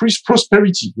to increase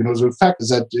prosperity. The fact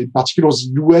that in particular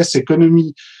the US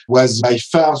economy was by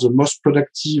far the most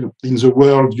productive in the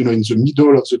world, in the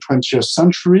middle of the 20th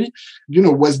century,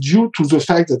 was due to the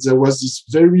fact that there was this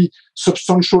very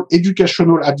substantial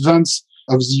educational advance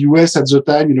of the US at the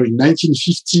time. In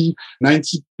 1950,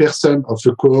 90% of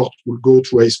the cohort would go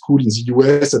to high school in the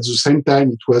US. At the same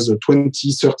time, it was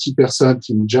 20-30%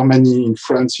 in Germany, in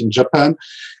France, in Japan.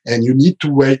 And you need to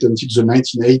wait until the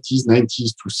 1980s,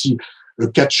 90s to see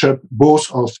a catch-up both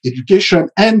of education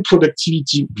and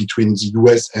productivity between the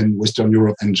US and Western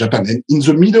Europe and Japan. And in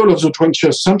the middle of the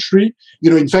 20th century,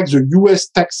 in fact, the US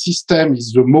tax system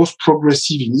is the most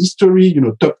progressive in history.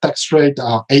 Top tax rate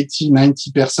are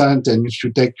 80-90%. And if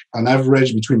you take an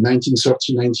average between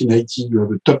 1930 and 1980, you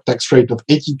have a top tax rate of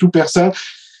 82%.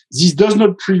 This does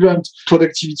not prevent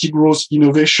productivity growth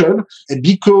innovation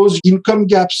because income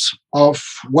gaps of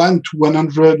 1 to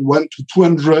 100, 1 to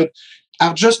 200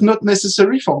 are just not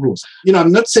necessary for growth.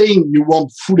 I'm not saying you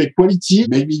want full equality.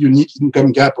 Maybe you need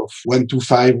income gap of 1 to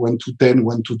 5, 1 to 10,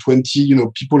 1 to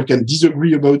 20. People can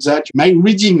disagree about that. My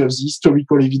reading of the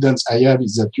historical evidence I have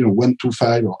is that, 1 to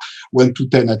 5 or 1 to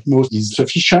 10 at most is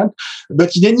sufficient.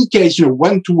 But in any case,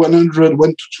 1 to 100, 1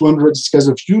 to 200, this kind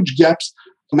of huge gaps.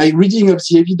 My reading of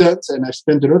the evidence, and I've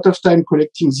spent a lot of time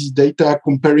collecting this data,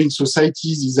 comparing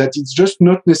societies, is that it's just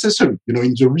not necessary.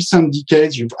 In the recent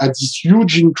decades, you've had this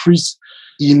huge increase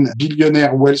in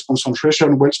billionaire wealth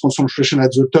concentration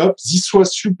at the top. This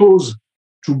was supposed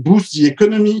to boost the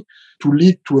economy, to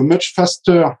lead to a much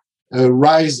faster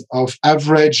rise of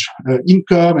average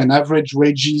income and average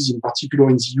wages, in particular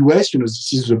in the US.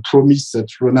 This is the promise that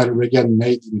Ronald Reagan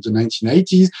made in the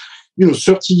 1980s.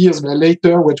 30 years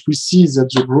later, what we see is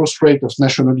that the growth rate of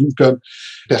national income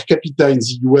per capita in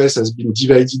the US has been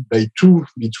divided by 2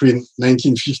 between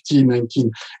 1950,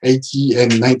 1980,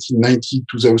 and 1990,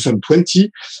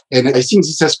 2020. And I think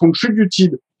this has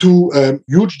contributed to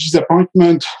huge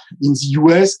disappointment in the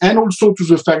US, and also to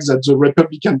the fact that the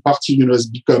Republican Party, has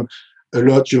become a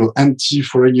lot,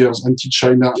 anti-foreigners,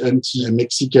 anti-China,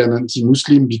 anti-Mexican,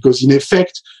 anti-Muslim, because in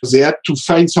effect, they had to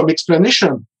find some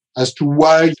explanation as to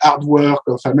why hard work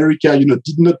of America,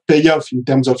 did not pay off in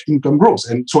terms of income growth.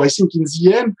 And so I think in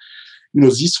the end,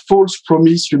 this false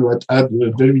promise, had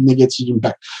a very negative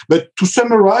impact. But to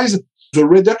summarize, the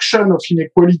reduction of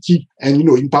inequality and,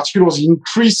 in particular, the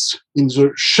increase in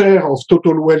the share of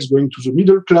total wealth going to the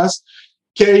middle class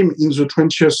came in the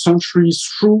 20th century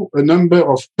through a number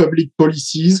of public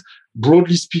policies.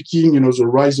 Broadly speaking, the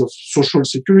rise of social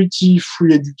security,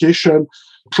 free education,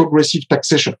 progressive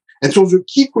taxation. And so the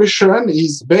key question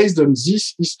is, based on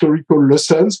these historical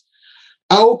lessons,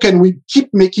 how can we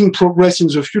keep making progress in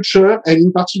the future? And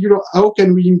in particular, how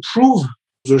can we improve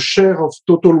the share of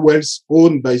total wealth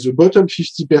owned by the bottom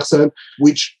 50%,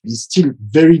 which is still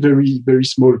very, very, very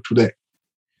small today?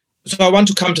 So I want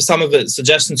to come to some of the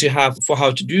suggestions you have for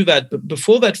how to do that. But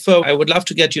before that, Fo, I would love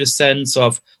to get you a sense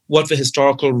of what the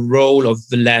historical role of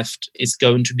the left is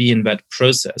going to be in that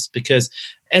process. Because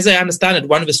as I understand it,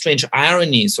 one of the strange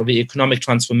ironies of the economic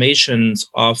transformations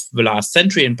of the last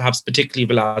century, and perhaps particularly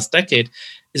the last decade,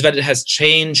 is that it has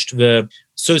changed the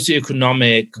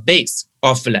socioeconomic base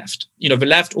of the left. The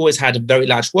left always had a very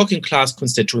large working class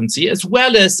constituency, as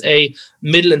well as a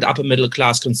middle and upper middle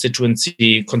class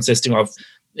constituency consisting of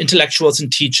intellectuals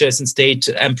and teachers and state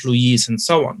employees and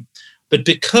so on. But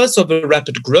because of the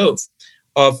rapid growth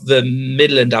of the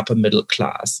middle and upper middle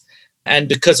class, and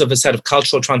because of a set of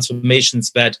cultural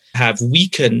transformations that have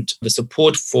weakened the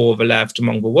support for the left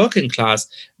among the working class,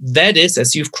 that is,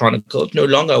 as you've chronicled, no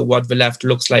longer what the left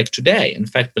looks like today. In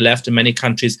fact, the left in many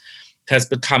countries has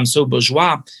become so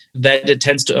bourgeois that it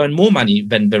tends to earn more money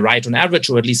than the right on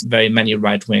average, or at least very many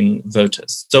right-wing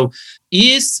voters. So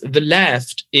is the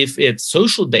left, if its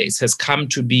social base has come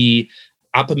to be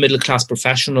upper middle class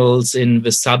professionals in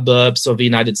the suburbs of the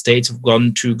United States who've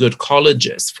gone to good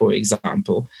colleges, for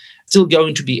example, still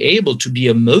going to be able to be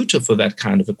a motor for that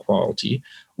kind of equality?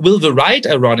 Will the right,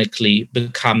 ironically,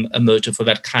 become a motor for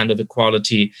that kind of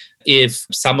equality if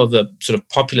some of the sort of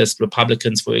populist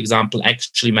Republicans, for example,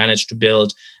 actually manage to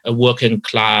build a working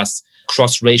class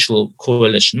cross-racial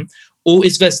coalition? Or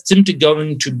is there simply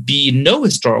going to be no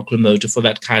historical motive for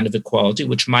that kind of equality,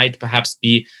 which might perhaps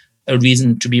be a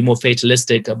reason to be more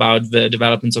fatalistic about the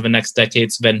developments of the next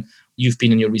decades than you've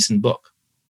been in your recent book?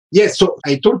 Yes, so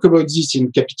I talk about this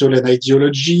in Capital and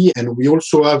Ideology, and we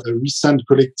also have a recent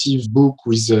collective book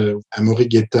with Amaury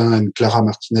Guettin and Clara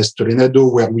Martinez Tolenado,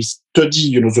 where we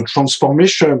study, the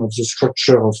transformation of the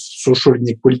structure of social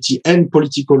inequality and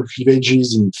political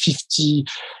cleavages in 50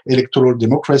 electoral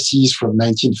democracies from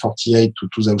 1948 to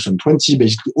 2020,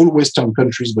 basically all Western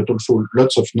countries, but also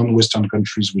lots of non-Western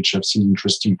countries, which have seen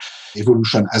interesting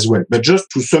evolution as well. But just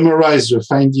to summarize the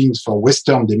findings for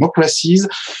Western democracies,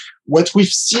 what we've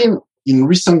seen in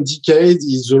recent decades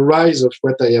is the rise of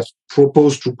what I have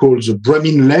proposed to call the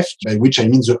Brahmin left, by which I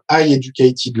mean the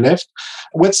high-educated left.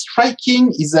 What's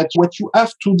striking is that what you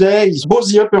have today is both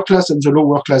the upper class and the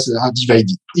lower class are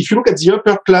divided. If you look at the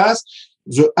upper class,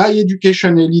 The high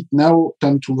education elite now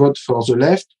tend to vote for the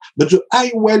left, but the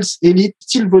high wealth elite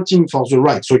still voting for the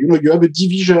right. So, you have a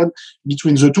division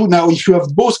between the two. Now, if you have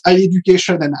both high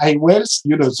education and high wealth,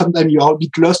 sometimes you are a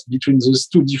bit lost between those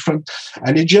two different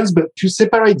allegiances, but if you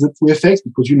separate the two effects,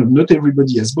 because, not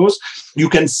everybody has both, you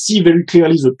can see very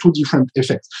clearly the two different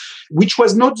effects, which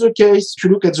was not the case. If you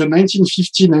look at the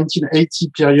 1950,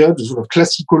 1980 period, the sort of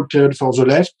classical period for the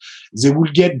left, they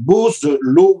will get both the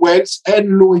low wealth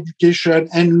and low education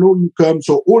and low income.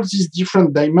 So all these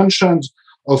different dimensions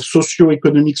of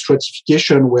socio-economic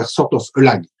stratification were sort of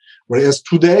aligned. Whereas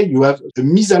today you have a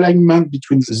misalignment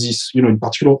between this, in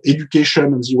particular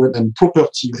education on the one and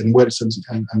property and wealth on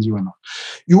the one.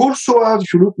 You also have,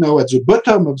 if you look now at the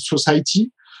bottom of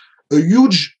society, a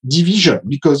huge division,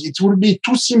 because it will be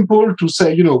too simple to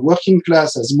say, working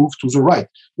class has moved to the right.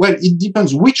 Well, it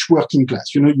depends which working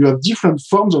class. You have different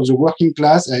forms of the working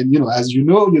class. And, as if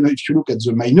you look at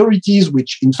the minorities,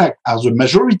 which in fact are the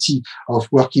majority of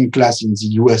working class in the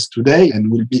US today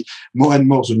and will be more and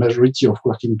more the majority of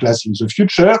working class in the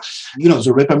future,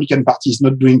 the Republican Party is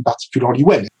not doing particularly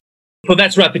well. Well,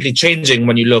 that's rapidly changing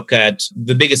when you look at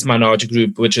the biggest minority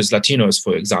group, which is Latinos,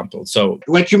 for example. So,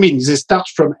 what you mean? They start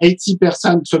from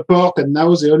 80% support and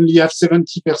now they only have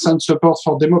 70% support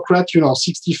for Democrats,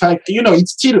 65.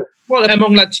 It's still... Well,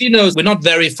 among Latinos, we're not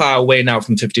very far away now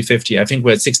from 50-50. I think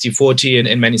we're at 60-40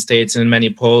 in many states and in many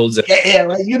polls.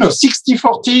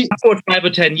 60-40. For 5 or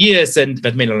 10 years, and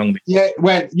that made a long way. Yeah,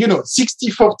 well,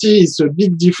 60-40 is a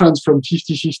big difference from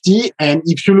 50-50. And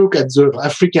if you look at the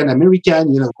African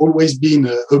American, always been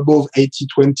above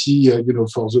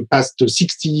 80-20, for the past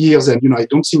 60 years. And, I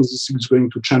don't think this is going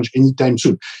to change anytime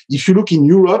soon. If you look in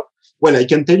Europe, well, I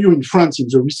can tell you in France, in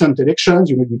the recent elections,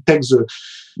 you take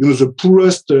the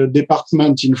poorest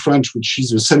department in France, which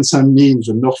is the Seine-Saint-Denis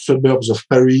in the north suburbs of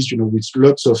Paris, with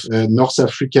lots of North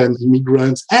African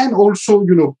immigrants and also,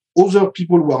 other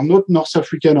people who are not North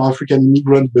African or African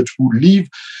immigrants, but who live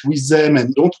with them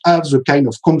and don't have the kind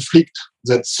of conflict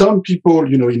that some people,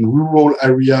 in rural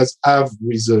areas have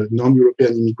with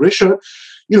non-European immigration.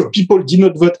 People did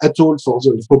not vote at all for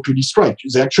the populist right.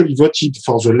 They actually voted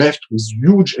for the left with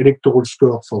huge electoral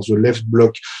score for the left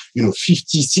bloc,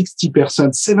 50, 60%,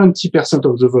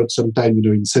 70% of the vote sometime,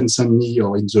 in Seine-Saint-Denis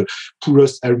or in the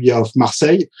poorest area of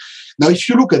Marseille. Now, if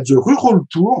you look at the rural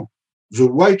poor, the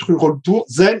white rural poor,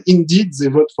 then indeed they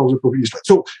vote for the populist right.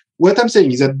 So what I'm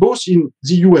saying is that both in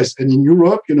the US and in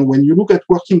Europe, when you look at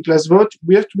working class vote,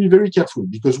 we have to be very careful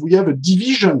because we have a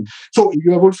division. So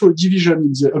you have also a division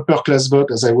in the upper class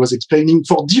vote, as I was explaining,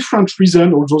 for different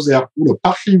reasons, although they are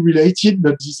partly related,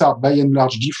 but these are by and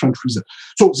large different reasons.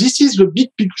 So this is the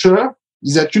big picture.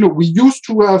 Is that, we used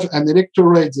to have an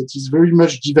electorate that is very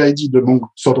much divided among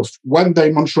sort of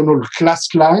one-dimensional class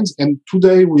lines. And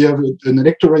today we have an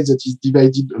electorate that is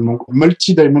divided among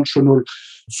multi-dimensional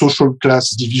social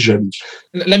class division.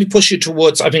 Let me push you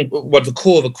towards, I think, what the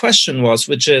core of the question was,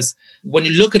 which is when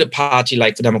you look at a party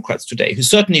like the Democrats today, who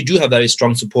certainly do have very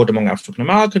strong support among African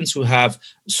Americans, who have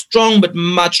strong but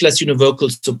much less univocal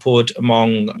support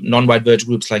among non-white voter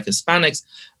groups like Hispanics,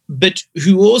 but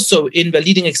who also, in their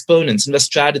leading exponents, in their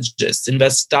strategists, in their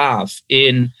staff,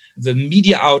 in the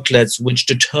media outlets which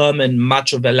determine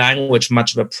much of their language,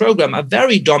 much of their program, are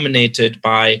very dominated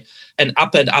by an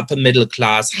upper and upper middle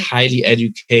class, highly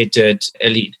educated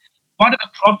elite. What are the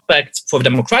prospects for the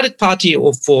Democratic Party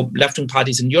or for left-wing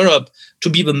parties in Europe to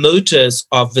be the motors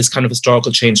of this kind of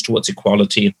historical change towards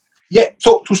equality? Yeah,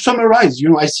 so to summarize,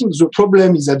 I think the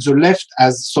problem is that the left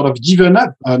has sort of given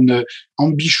up on an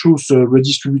ambitious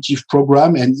redistributive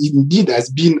program and indeed has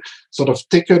been sort of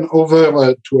taken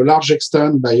over to a large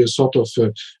extent by a sort of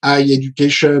high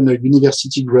education,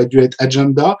 university graduate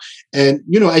agenda. And,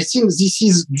 I think this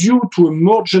is due to a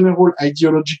more general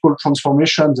ideological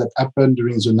transformation that happened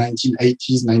during the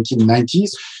 1980s,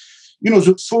 1990s.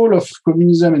 The fall of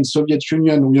communism and Soviet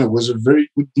Union, was a very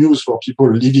good news for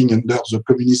people living under the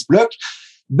communist bloc.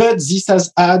 But this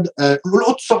has had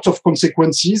all sorts of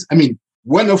consequences. I mean,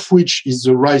 one of which is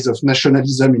the rise of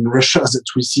nationalism in Russia that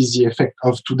we see the effect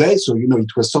of today. So, it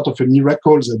was sort of a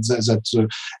miracle that the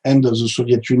end of the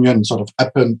Soviet Union sort of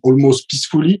happened almost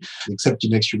peacefully, except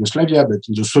in ex-Yugoslavia, but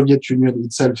in the Soviet Union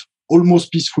itself,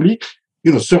 almost peacefully.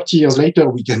 30 years later,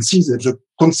 we can see that the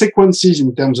consequences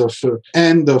in terms of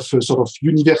end of sort of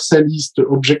universalist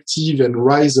objective and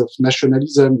rise of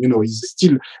nationalism, is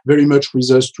still very much with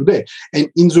us today. And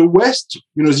in the West,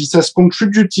 this has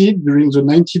contributed during the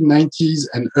 1990s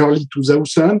and early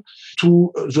 2000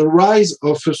 to the rise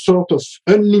of a sort of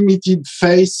unlimited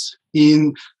faith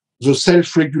in the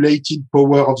self-regulated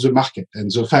power of the market and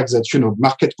the fact that,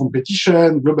 market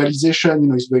competition,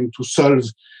 globalization, is going to solve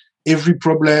every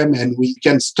problem and we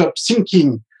can stop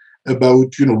thinking about,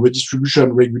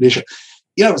 redistribution, regulation.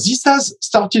 This has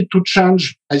started to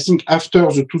change. I think after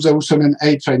the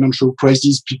 2008 financial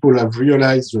crisis, people have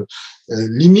realized the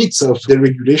limits of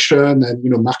deregulation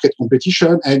and, market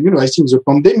competition. And, I think the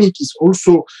pandemic is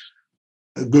also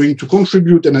going to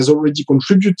contribute and has already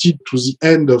contributed to the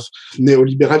end of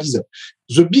neoliberalism.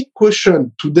 The big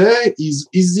question today is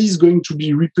this going to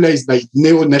be replaced by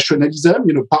neo-nationalism,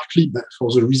 partly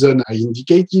for the reason I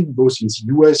indicated, both in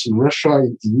the US, in Russia,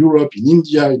 in Europe, in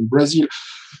India, in Brazil,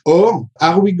 or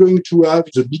are we going to have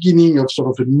the beginning of sort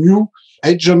of a new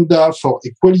agenda for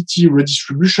equality,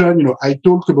 redistribution? I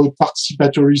talk about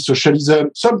participatory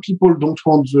socialism. Some people don't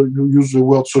want to use the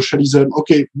word socialism.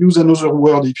 Okay, use another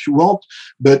word if you want.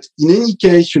 But in any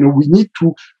case, we need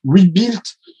to rebuild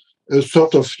a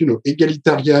sort of,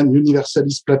 egalitarian,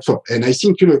 universalist platform. And I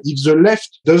think, if the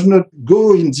left does not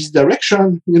go in this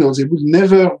direction, they will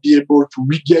never be able to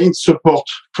regain support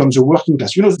from the working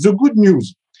class. The good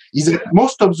news is that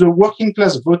most of the working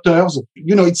class voters,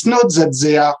 it's not that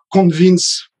they are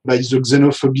convinced by the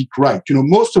xenophobic right.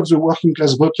 Most of the working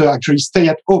class voters actually stay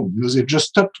at home. They just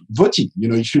stopped voting.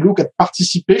 If you look at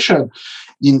participation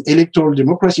in electoral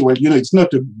democracy, well, it's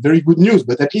not a very good news,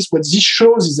 but at least what this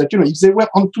shows is that, if they were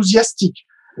enthusiastic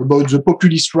about the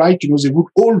populist right, they would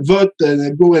all vote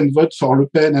and go and vote for Le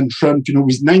Pen and Trump,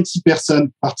 with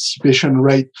 90% participation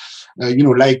rate,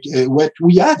 what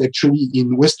we had actually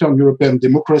in Western European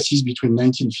democracies between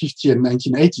 1950 and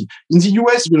 1980. In the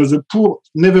US, the poor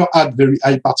never had very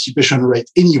high participation rate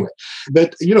anyway.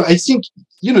 But, I think,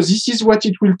 this is what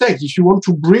it will take. If you want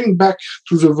to bring back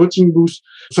to the voting booth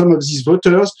some of these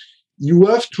voters, you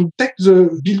have to take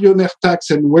the billionaire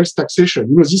tax and wealth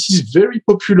taxation. This is very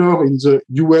popular in the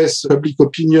US public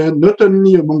opinion, not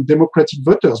only among Democratic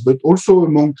voters, but also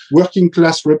among working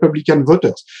class Republican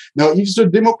voters. Now, if the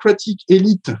Democratic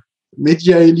elite,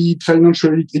 media elite,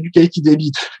 financial elite, educated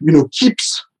elite,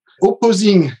 keeps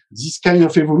opposing this kind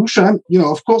of evolution,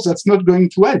 of course, that's not going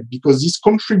to help because this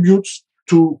contributes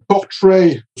to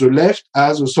portray the left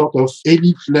as a sort of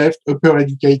elite left, upper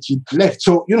educated left.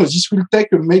 So, this will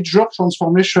take a major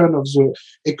transformation of the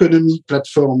economic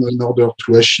platform in order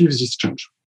to achieve this change.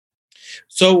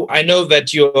 So I know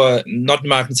that you're not an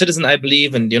American citizen, I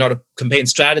believe, and you're not a campaign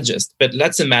strategist, but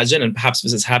let's imagine, and perhaps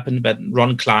this has happened, that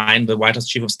Ron Klein, the White House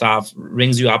chief of staff,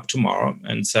 rings you up tomorrow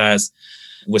and says,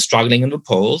 we're struggling in the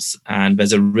polls, and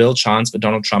there's a real chance that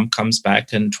Donald Trump comes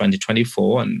back in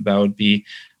 2024, and that would be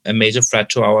a major threat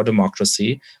to our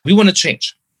democracy. We want to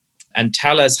change and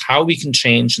tell us how we can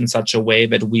change in such a way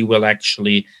that we will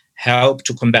actually help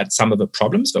to combat some of the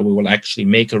problems, that we will actually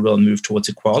make a real move towards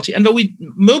equality, and that we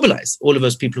mobilize all of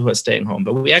those people who are staying home,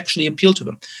 that we actually appeal to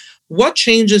them. What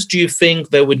changes do you think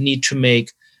they would need to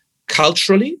make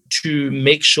culturally to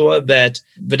make sure that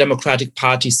the Democratic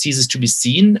Party ceases to be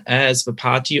seen as the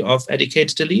party of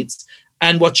educated elites?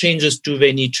 And what changes do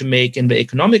they need to make in the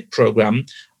economic program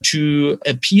to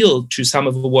appeal to some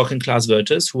of the working class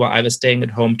voters who are either staying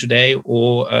at home today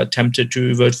or tempted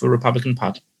to vote for the Republican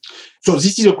Party? So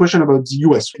this is a question about the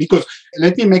US, because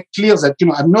let me make clear that,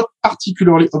 I'm not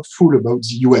particularly hopeful about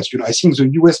the US. I think the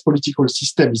US political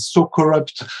system is so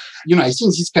corrupt. I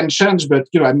think this can change, but,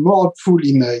 I'm more hopeful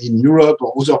in Europe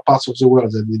or other parts of the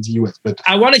world than in the US. But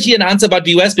I want to hear an answer about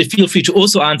the US, but feel free to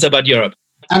also answer about Europe.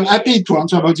 I'm happy to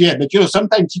answer about the US, but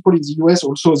sometimes people in the US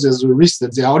also, there's a risk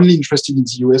that they are only interested in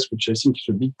the US, which I think is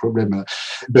a big problem.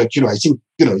 But, I think,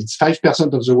 it's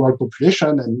 5% of the world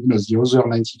population and, the other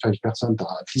 95%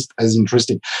 are at least as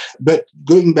interested. But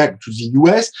going back to the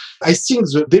US, I think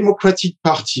the Democratic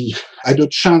Party had a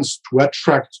chance to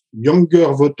attract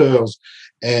younger voters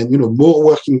and, more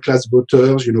working class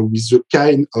voters, with the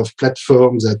kind of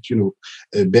platforms that,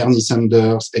 Bernie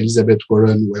Sanders, Elizabeth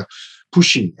Warren were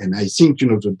pushing. And I think,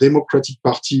 the Democratic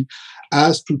Party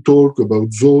has to talk about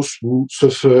those who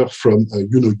suffer from,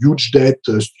 huge debt,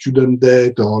 student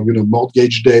debt, or,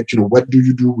 mortgage debt. What do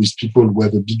you do with people who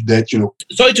have a big debt,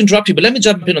 Sorry to interrupt you, but let me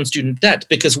jump in on student debt,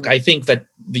 because I think that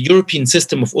the European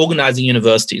system of organizing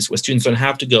universities where students don't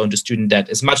have to go into student debt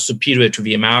is much superior to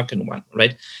the American one,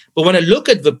 right? But when I look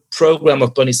at the program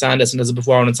of Bernie Sanders and Elizabeth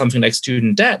Warren on something like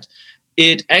student debt,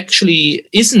 it actually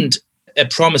isn't a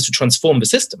promise to transform the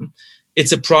system.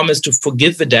 It's a promise to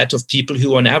forgive the debt of people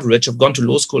who, on average, have gone to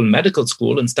law school and medical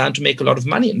school and stand to make a lot of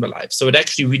money in their life. So it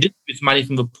actually redistributes money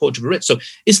from the poor to the rich. So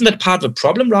isn't that part of the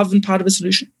problem rather than part of the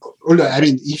solution? I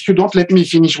mean, if you don't let me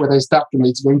finish what I start,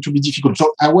 it's going to be difficult.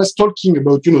 So I was talking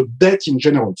about, debt in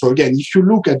general. So again, if you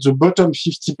look at the bottom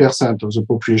 50% of the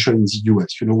population in the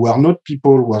US, who are not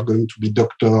people who are going to be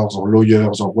doctors or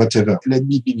lawyers or whatever, let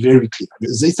me be very clear.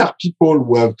 These are people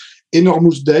who have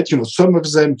enormous debt, some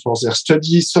of them for their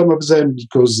studies, some of them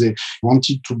because they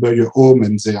wanted to buy a home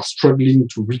and they are struggling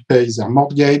to repay their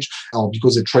mortgage, or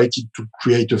because they tried to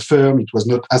create a firm. It was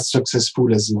not as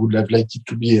successful as they would have liked it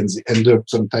to be, and they end up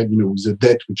sometimes, with a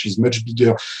debt which is much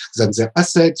bigger than their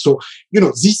assets. So,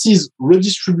 this is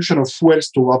redistribution of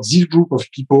wealth towards this group of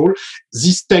people.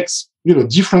 This takes,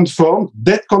 different forms.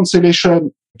 Debt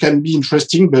cancellation can be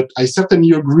interesting, but I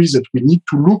certainly agree that we need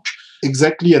to look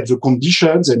exactly at the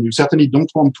conditions, and you certainly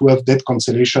don't want to have debt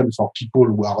cancellation for people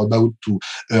who are about to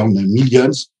earn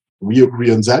millions. We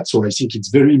agree on that. So I think it's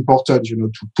very important,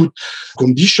 to put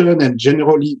condition and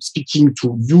generally speaking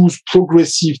to use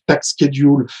progressive tax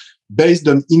schedule based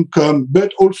on income,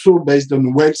 but also based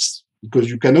on wealth, because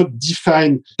you cannot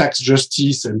define tax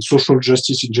justice and social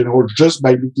justice in general just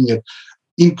by looking at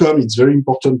income. It's very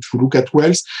important to look at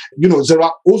wealth. There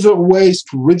are other ways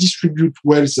to redistribute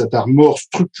wealth that are more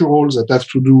structural, that have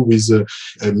to do with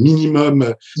a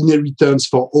minimum inheritance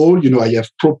for all. I have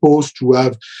proposed to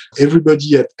have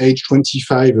everybody at age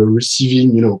 25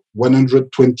 receiving,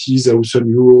 120,000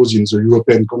 euros in the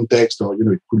European context, or,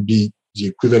 it could be the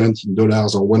equivalent in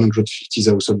dollars or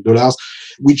 $150,000,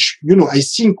 which, I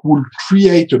think will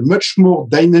create a much more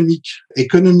dynamic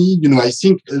economy. I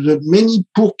think many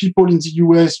poor people in the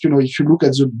US, if you look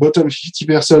at the bottom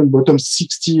 50%, bottom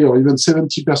 60 or even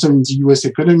 70% in the US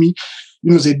economy,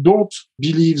 they don't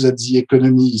believe that the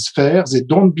economy is fair. They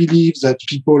don't believe that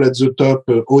people at the top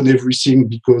own everything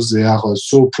because they are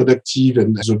so productive,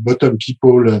 and the bottom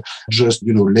people just,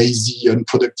 lazy,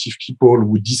 unproductive people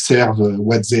who deserve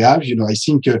what they have. I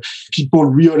think people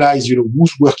realize,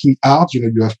 who's working hard.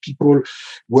 You have people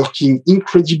working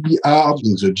incredibly hard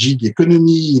in the gig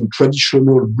economy, in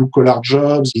traditional blue-collar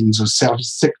jobs, in the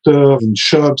service sector, in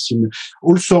shops, in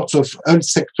all sorts of health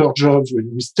sector jobs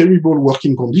with terrible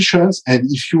working conditions. And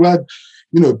if you had,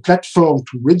 a platform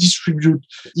to redistribute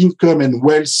income and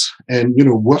wealth and,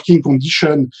 working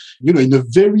condition, in a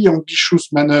very ambitious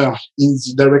manner in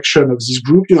the direction of this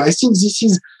group, I think this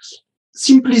is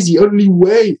simply the only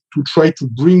way to try to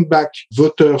bring back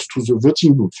voters to the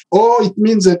voting booth. Or it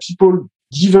means that people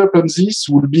give up on this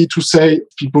would be to say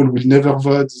people will never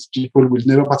vote, people will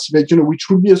never participate, which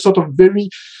would be a sort of very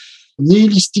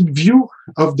nihilistic view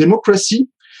of democracy,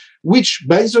 which,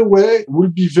 by the way,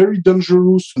 will be very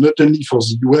dangerous, not only for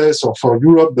the US or for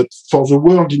Europe, but for the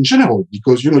world in general,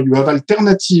 because, you have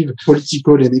alternative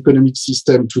political and economic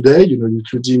system today,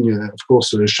 including, of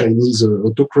course, Chinese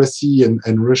autocracy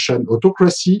and Russian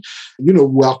autocracy,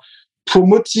 who are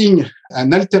promoting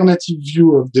an alternative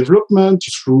view of development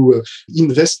through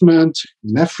investment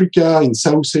in Africa, in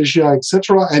South Asia,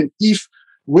 etc. And if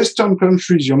Western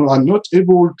countries, are not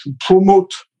able to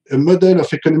promote a model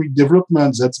of economic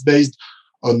development that's based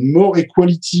on more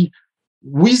equality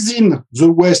within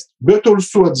the West, but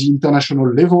also at the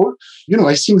international level,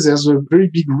 I think there's a very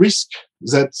big risk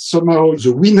that somehow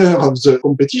the winner of the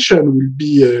competition will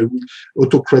be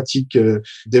autocratic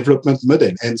development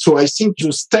model. And so I think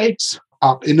the stakes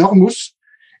are enormous,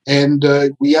 and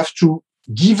we have to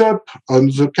give up on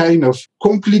the kind of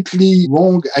completely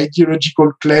wrong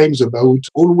ideological claims about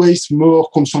always more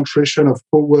concentration of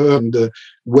power and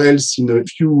wealth in a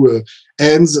few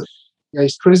hands. I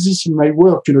stress this in my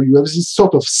work. You have this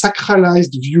sort of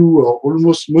sacralized view or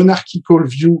almost monarchical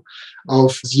view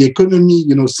of the economy,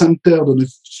 centered on a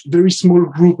very small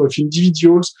group of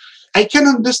individuals. I can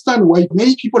understand why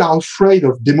many people are afraid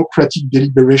of democratic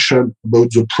deliberation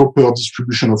about the proper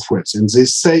distribution of wealth. And they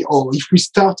say, if we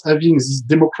start having this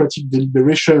democratic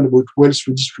deliberation about wealth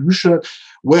redistribution,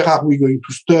 where are we going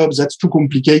to stop? That's too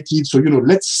complicated. So,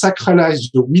 let's sacralize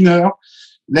the winner.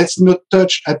 Let's not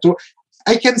touch at all.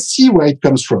 I can see where it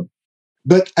comes from.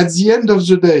 But at the end of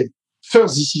the day,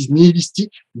 first, this is nihilistic,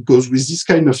 because with this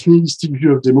kind of nihilistic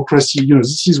view of democracy,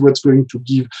 this is what's going to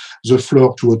give the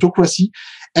floor to autocracy.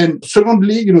 And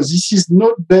secondly, this is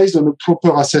not based on a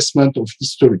proper assessment of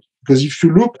history. Because if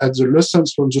you look at the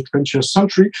lessons from the 20th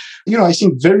century, I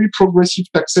think very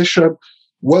progressive taxation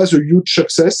was a huge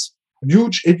success.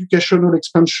 Huge educational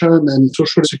expansion and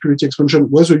social security expansion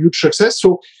was a huge success.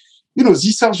 So,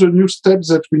 these are the new steps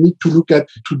that we need to look at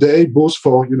today, both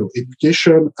for,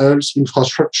 education, health,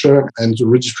 infrastructure, and the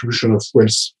redistribution of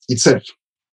wealth itself.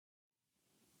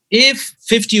 If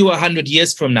 50 or 100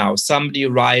 years from now, somebody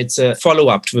writes a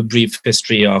follow-up to a brief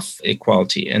history of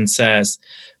equality and says,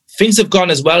 things have gone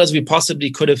as well as we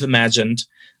possibly could have imagined,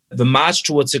 the march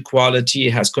towards equality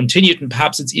has continued and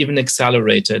perhaps it's even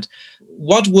accelerated,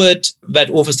 what would that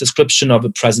author's description of the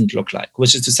present look like?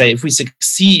 Which is to say, if we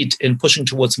succeed in pushing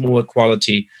towards more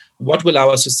equality, what will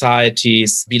our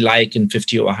societies be like in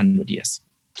 50 or 100 years?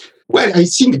 Well, I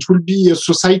think it will be a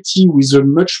society with a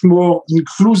much more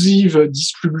inclusive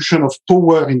distribution of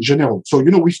power in general. So,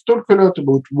 we've talked a lot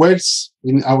about wealth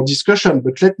in our discussion,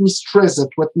 but let me stress that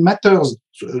what matters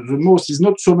the most is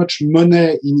not so much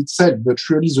money in itself, but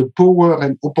really the power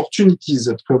and opportunities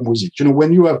that come with it.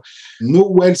 When you have no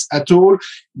wealth at all,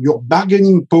 your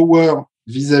bargaining power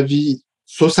vis-a-vis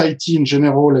society in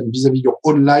general and vis-a-vis your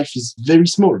own life is very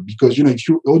small because, if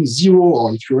you own zero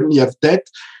or if you only have debt,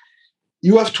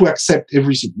 you have to accept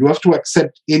everything. You have to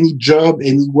accept any job,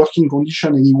 any working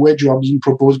condition, any wage you are being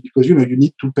proposed because, you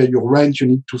need to pay your rent, you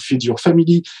need to feed your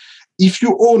family. If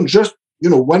you own just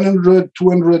 100,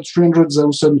 200,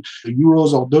 300,000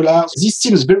 euros or dollars. This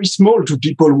seems very small to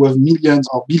people who have millions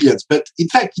or billions. But in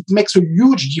fact, it makes a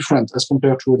huge difference as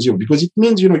compared to zero because it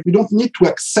means, you don't need to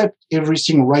accept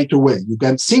everything right away. You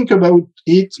can think about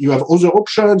it. You have other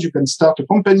options. You can start a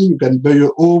company. You can buy a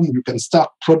home. You can start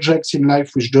projects in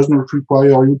life which does not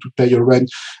require you to pay your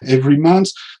rent every month.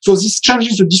 So this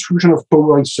changes the distribution of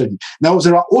power in society. Now,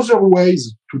 there are other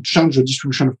ways to change the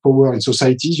distribution of power in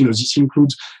societies. This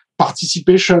includes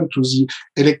participation to the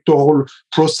electoral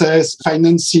process,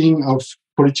 financing of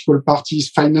political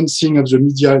parties, financing of the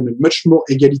media in a much more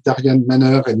egalitarian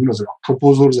manner. And, there are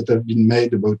proposals that have been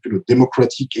made about,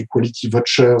 democratic equality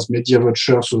vouchers, media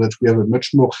vouchers, so that we have a much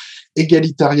more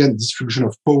egalitarian distribution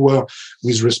of power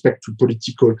with respect to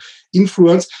political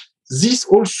influence. This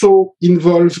also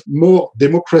involves more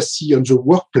democracy on the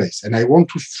workplace. And I want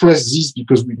to stress this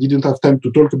because we didn't have time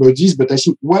to talk about this, but I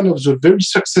think one of the very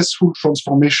successful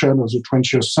transformations of the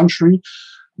 20th century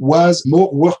was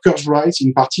more workers' rights.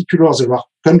 In particular, there are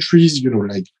countries,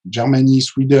 like Germany,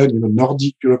 Sweden,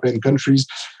 Nordic European countries,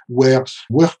 where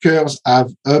workers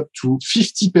have up to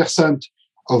 50%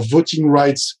 of voting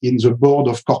rights in the board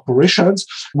of corporations,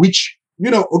 which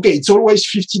it's always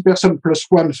 50% plus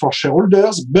one for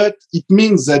shareholders, but it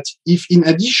means that if in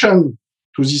addition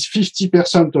to this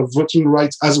 50% of voting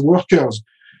rights as workers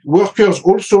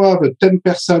also have a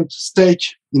 10% stake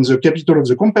in the capital of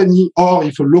the company, or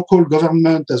if a local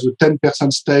government has a 10%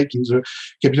 stake in the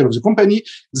capital of the company,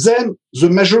 then the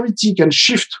majority can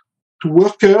shift to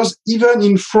workers, even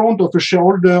in front of a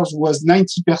shareholder who has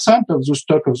 90% of the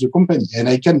stock of the company. And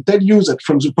I can tell you that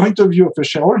from the point of view of a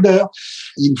shareholder,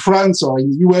 in France or in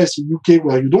the US, in UK,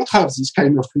 where you don't have this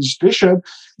kind of legislation,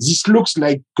 this looks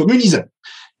like communism.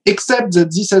 Except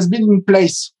that this has been in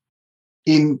place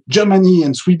in Germany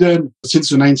and Sweden since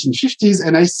the 1950s.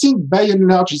 And I think by and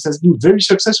large, this has been very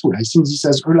successful. I think this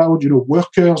has allowed,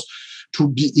 workers to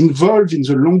be involved in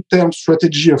the long-term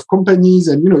strategy of companies.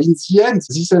 And, in the end,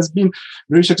 this has been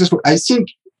very successful. I think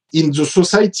in the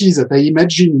societies that I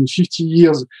imagine in 50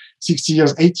 years, 60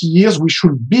 years, 80 years, we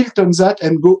should build on that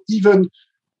and go even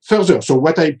further. So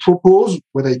what I propose,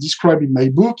 what I describe in my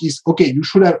book is, you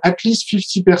should have at least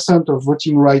 50% of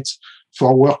voting rights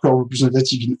for worker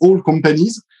representative in all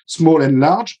companies, small and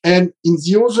large. And in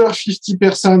the other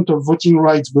 50% of voting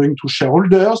rights going to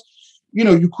shareholders,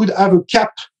 you could have a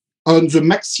cap on the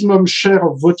maximum share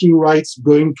of voting rights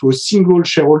going to a single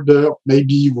shareholder,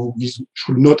 maybe who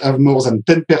should not have more than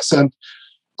 10%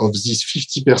 of this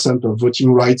 50% of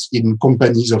voting rights in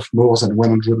companies of more than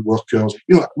 100 workers.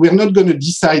 We're not going to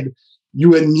decide,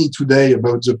 you and me today,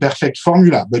 about the perfect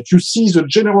formula, but you see the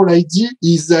general idea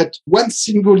is that one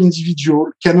single individual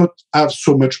cannot have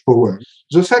so much power.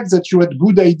 The fact that you had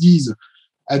good ideas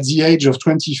at the age of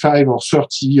 25 or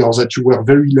 30, or that you were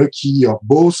very lucky, or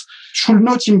both, should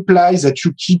not imply that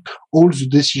you keep all the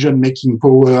decision-making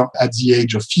power at the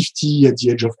age of 50, at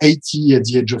the age of 80, at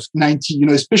the age of 90,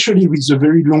 especially with the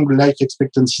very long life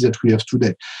expectancy that we have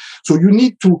today. So you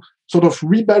need to sort of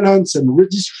rebalance and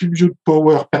redistribute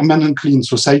power permanently in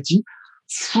society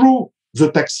through the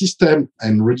tax system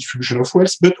and redistribution of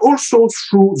wealth, but also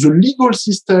through the legal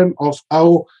system of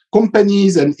how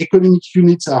companies and economic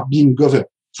units are being governed.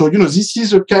 So, this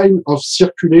is a kind of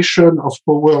circulation of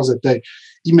power that I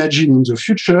imagine in the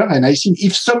future. And I think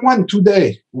if someone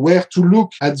today were to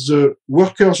look at the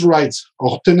workers' rights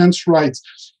or tenants' rights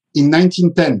in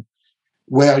 1910,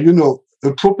 where,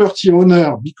 a property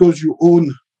owner, because you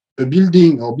own a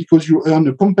building or because you own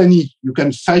a company, you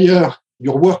can fire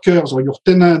your workers or your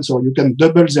tenants, or you can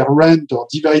double their rent or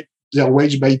divide their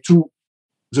wage by 2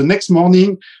 the next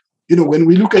morning. When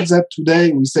we look at that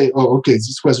today, we say,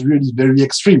 this was really very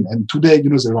extreme. And today,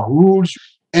 there are rules.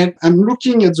 And I'm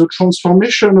looking at the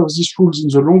transformation of these rules in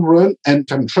the long run, and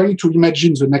I'm trying to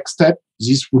imagine the next step.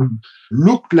 This will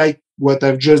look like what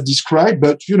I've just described.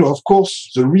 But, of course,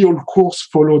 the real course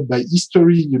followed by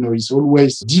history, is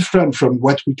always different from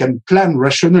what we can plan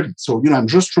rationally. So, I'm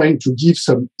just trying to give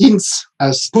some hints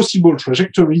as possible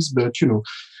trajectories, but,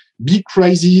 big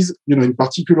crises, in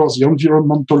particular the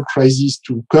environmental crisis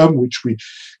to come, which we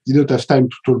didn't have time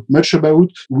to talk much about,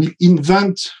 will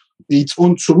invent its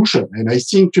own solution. And I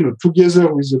think,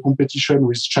 together with the competition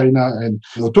with China and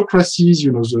autocracies,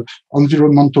 the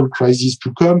environmental crisis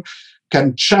to come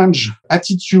can change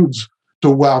attitudes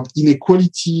toward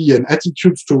inequality and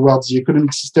attitudes towards the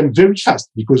economic system very fast.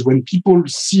 Because when people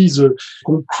see the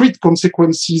concrete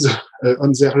consequences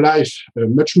on their life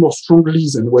much more strongly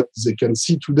than what they can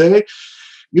see today,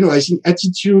 I think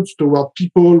attitudes toward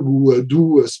people who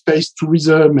do space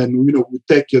tourism and, who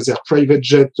take their private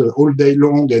jet all day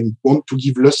long and want to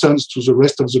give lessons to the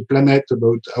rest of the planet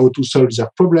about how to solve their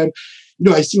problem,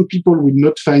 I think people will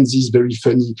not find this very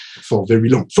funny for very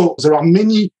long. So there are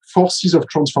many forces of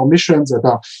transformation that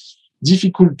are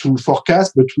difficult to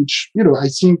forecast, but which, I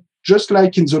think, just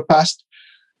like in the past,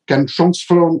 can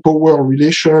transform power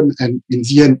relation and, in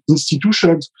the end,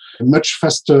 institutions much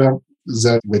faster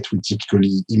than what we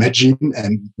typically imagine,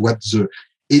 and what the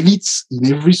elites in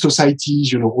every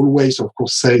society, always, of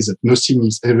course, say that nothing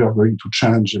is ever going to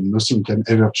change and nothing can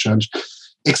ever change,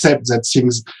 except that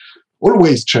things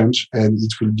always change, and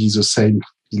it will be the same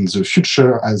in the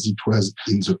future as it was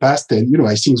in the past. And,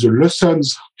 I think the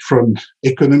lessons from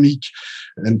economic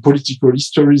and political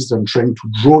histories that I'm trying to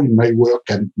draw in my work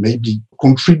and maybe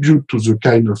contribute to the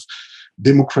kind of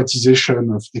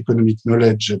democratization of economic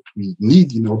knowledge that we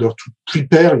need in order to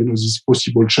prepare, this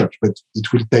possible change. But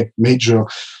it will take major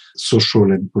social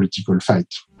and political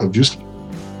fight, obviously.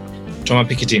 Jean-Marc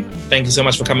Piketty, thank you so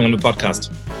much for coming on the podcast.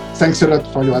 Thanks a lot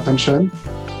for your attention.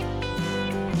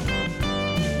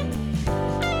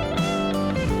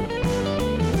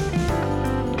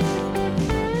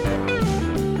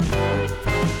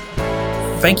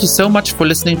 Thank you so much for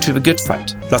listening to The Good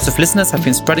Fight. Lots of listeners have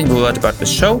been spreading the word about the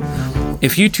show.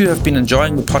 If you too have been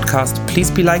enjoying the podcast, please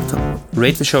be like,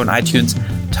 rate the show on iTunes,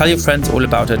 tell your friends all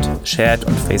about it, share it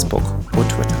on Facebook or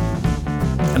Twitter.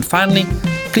 And finally,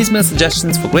 please mail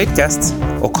suggestions for great guests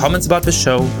or comments about the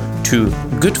show to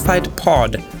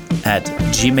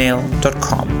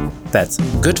goodfightpod@gmail.com. That's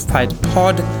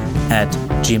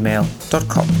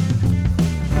goodfightpod@gmail.com.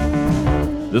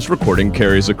 This recording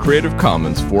carries a Creative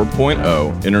Commons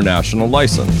 4.0 international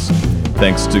license.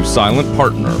 Thanks to Silent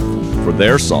Partner for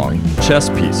their song, Chess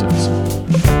Pieces.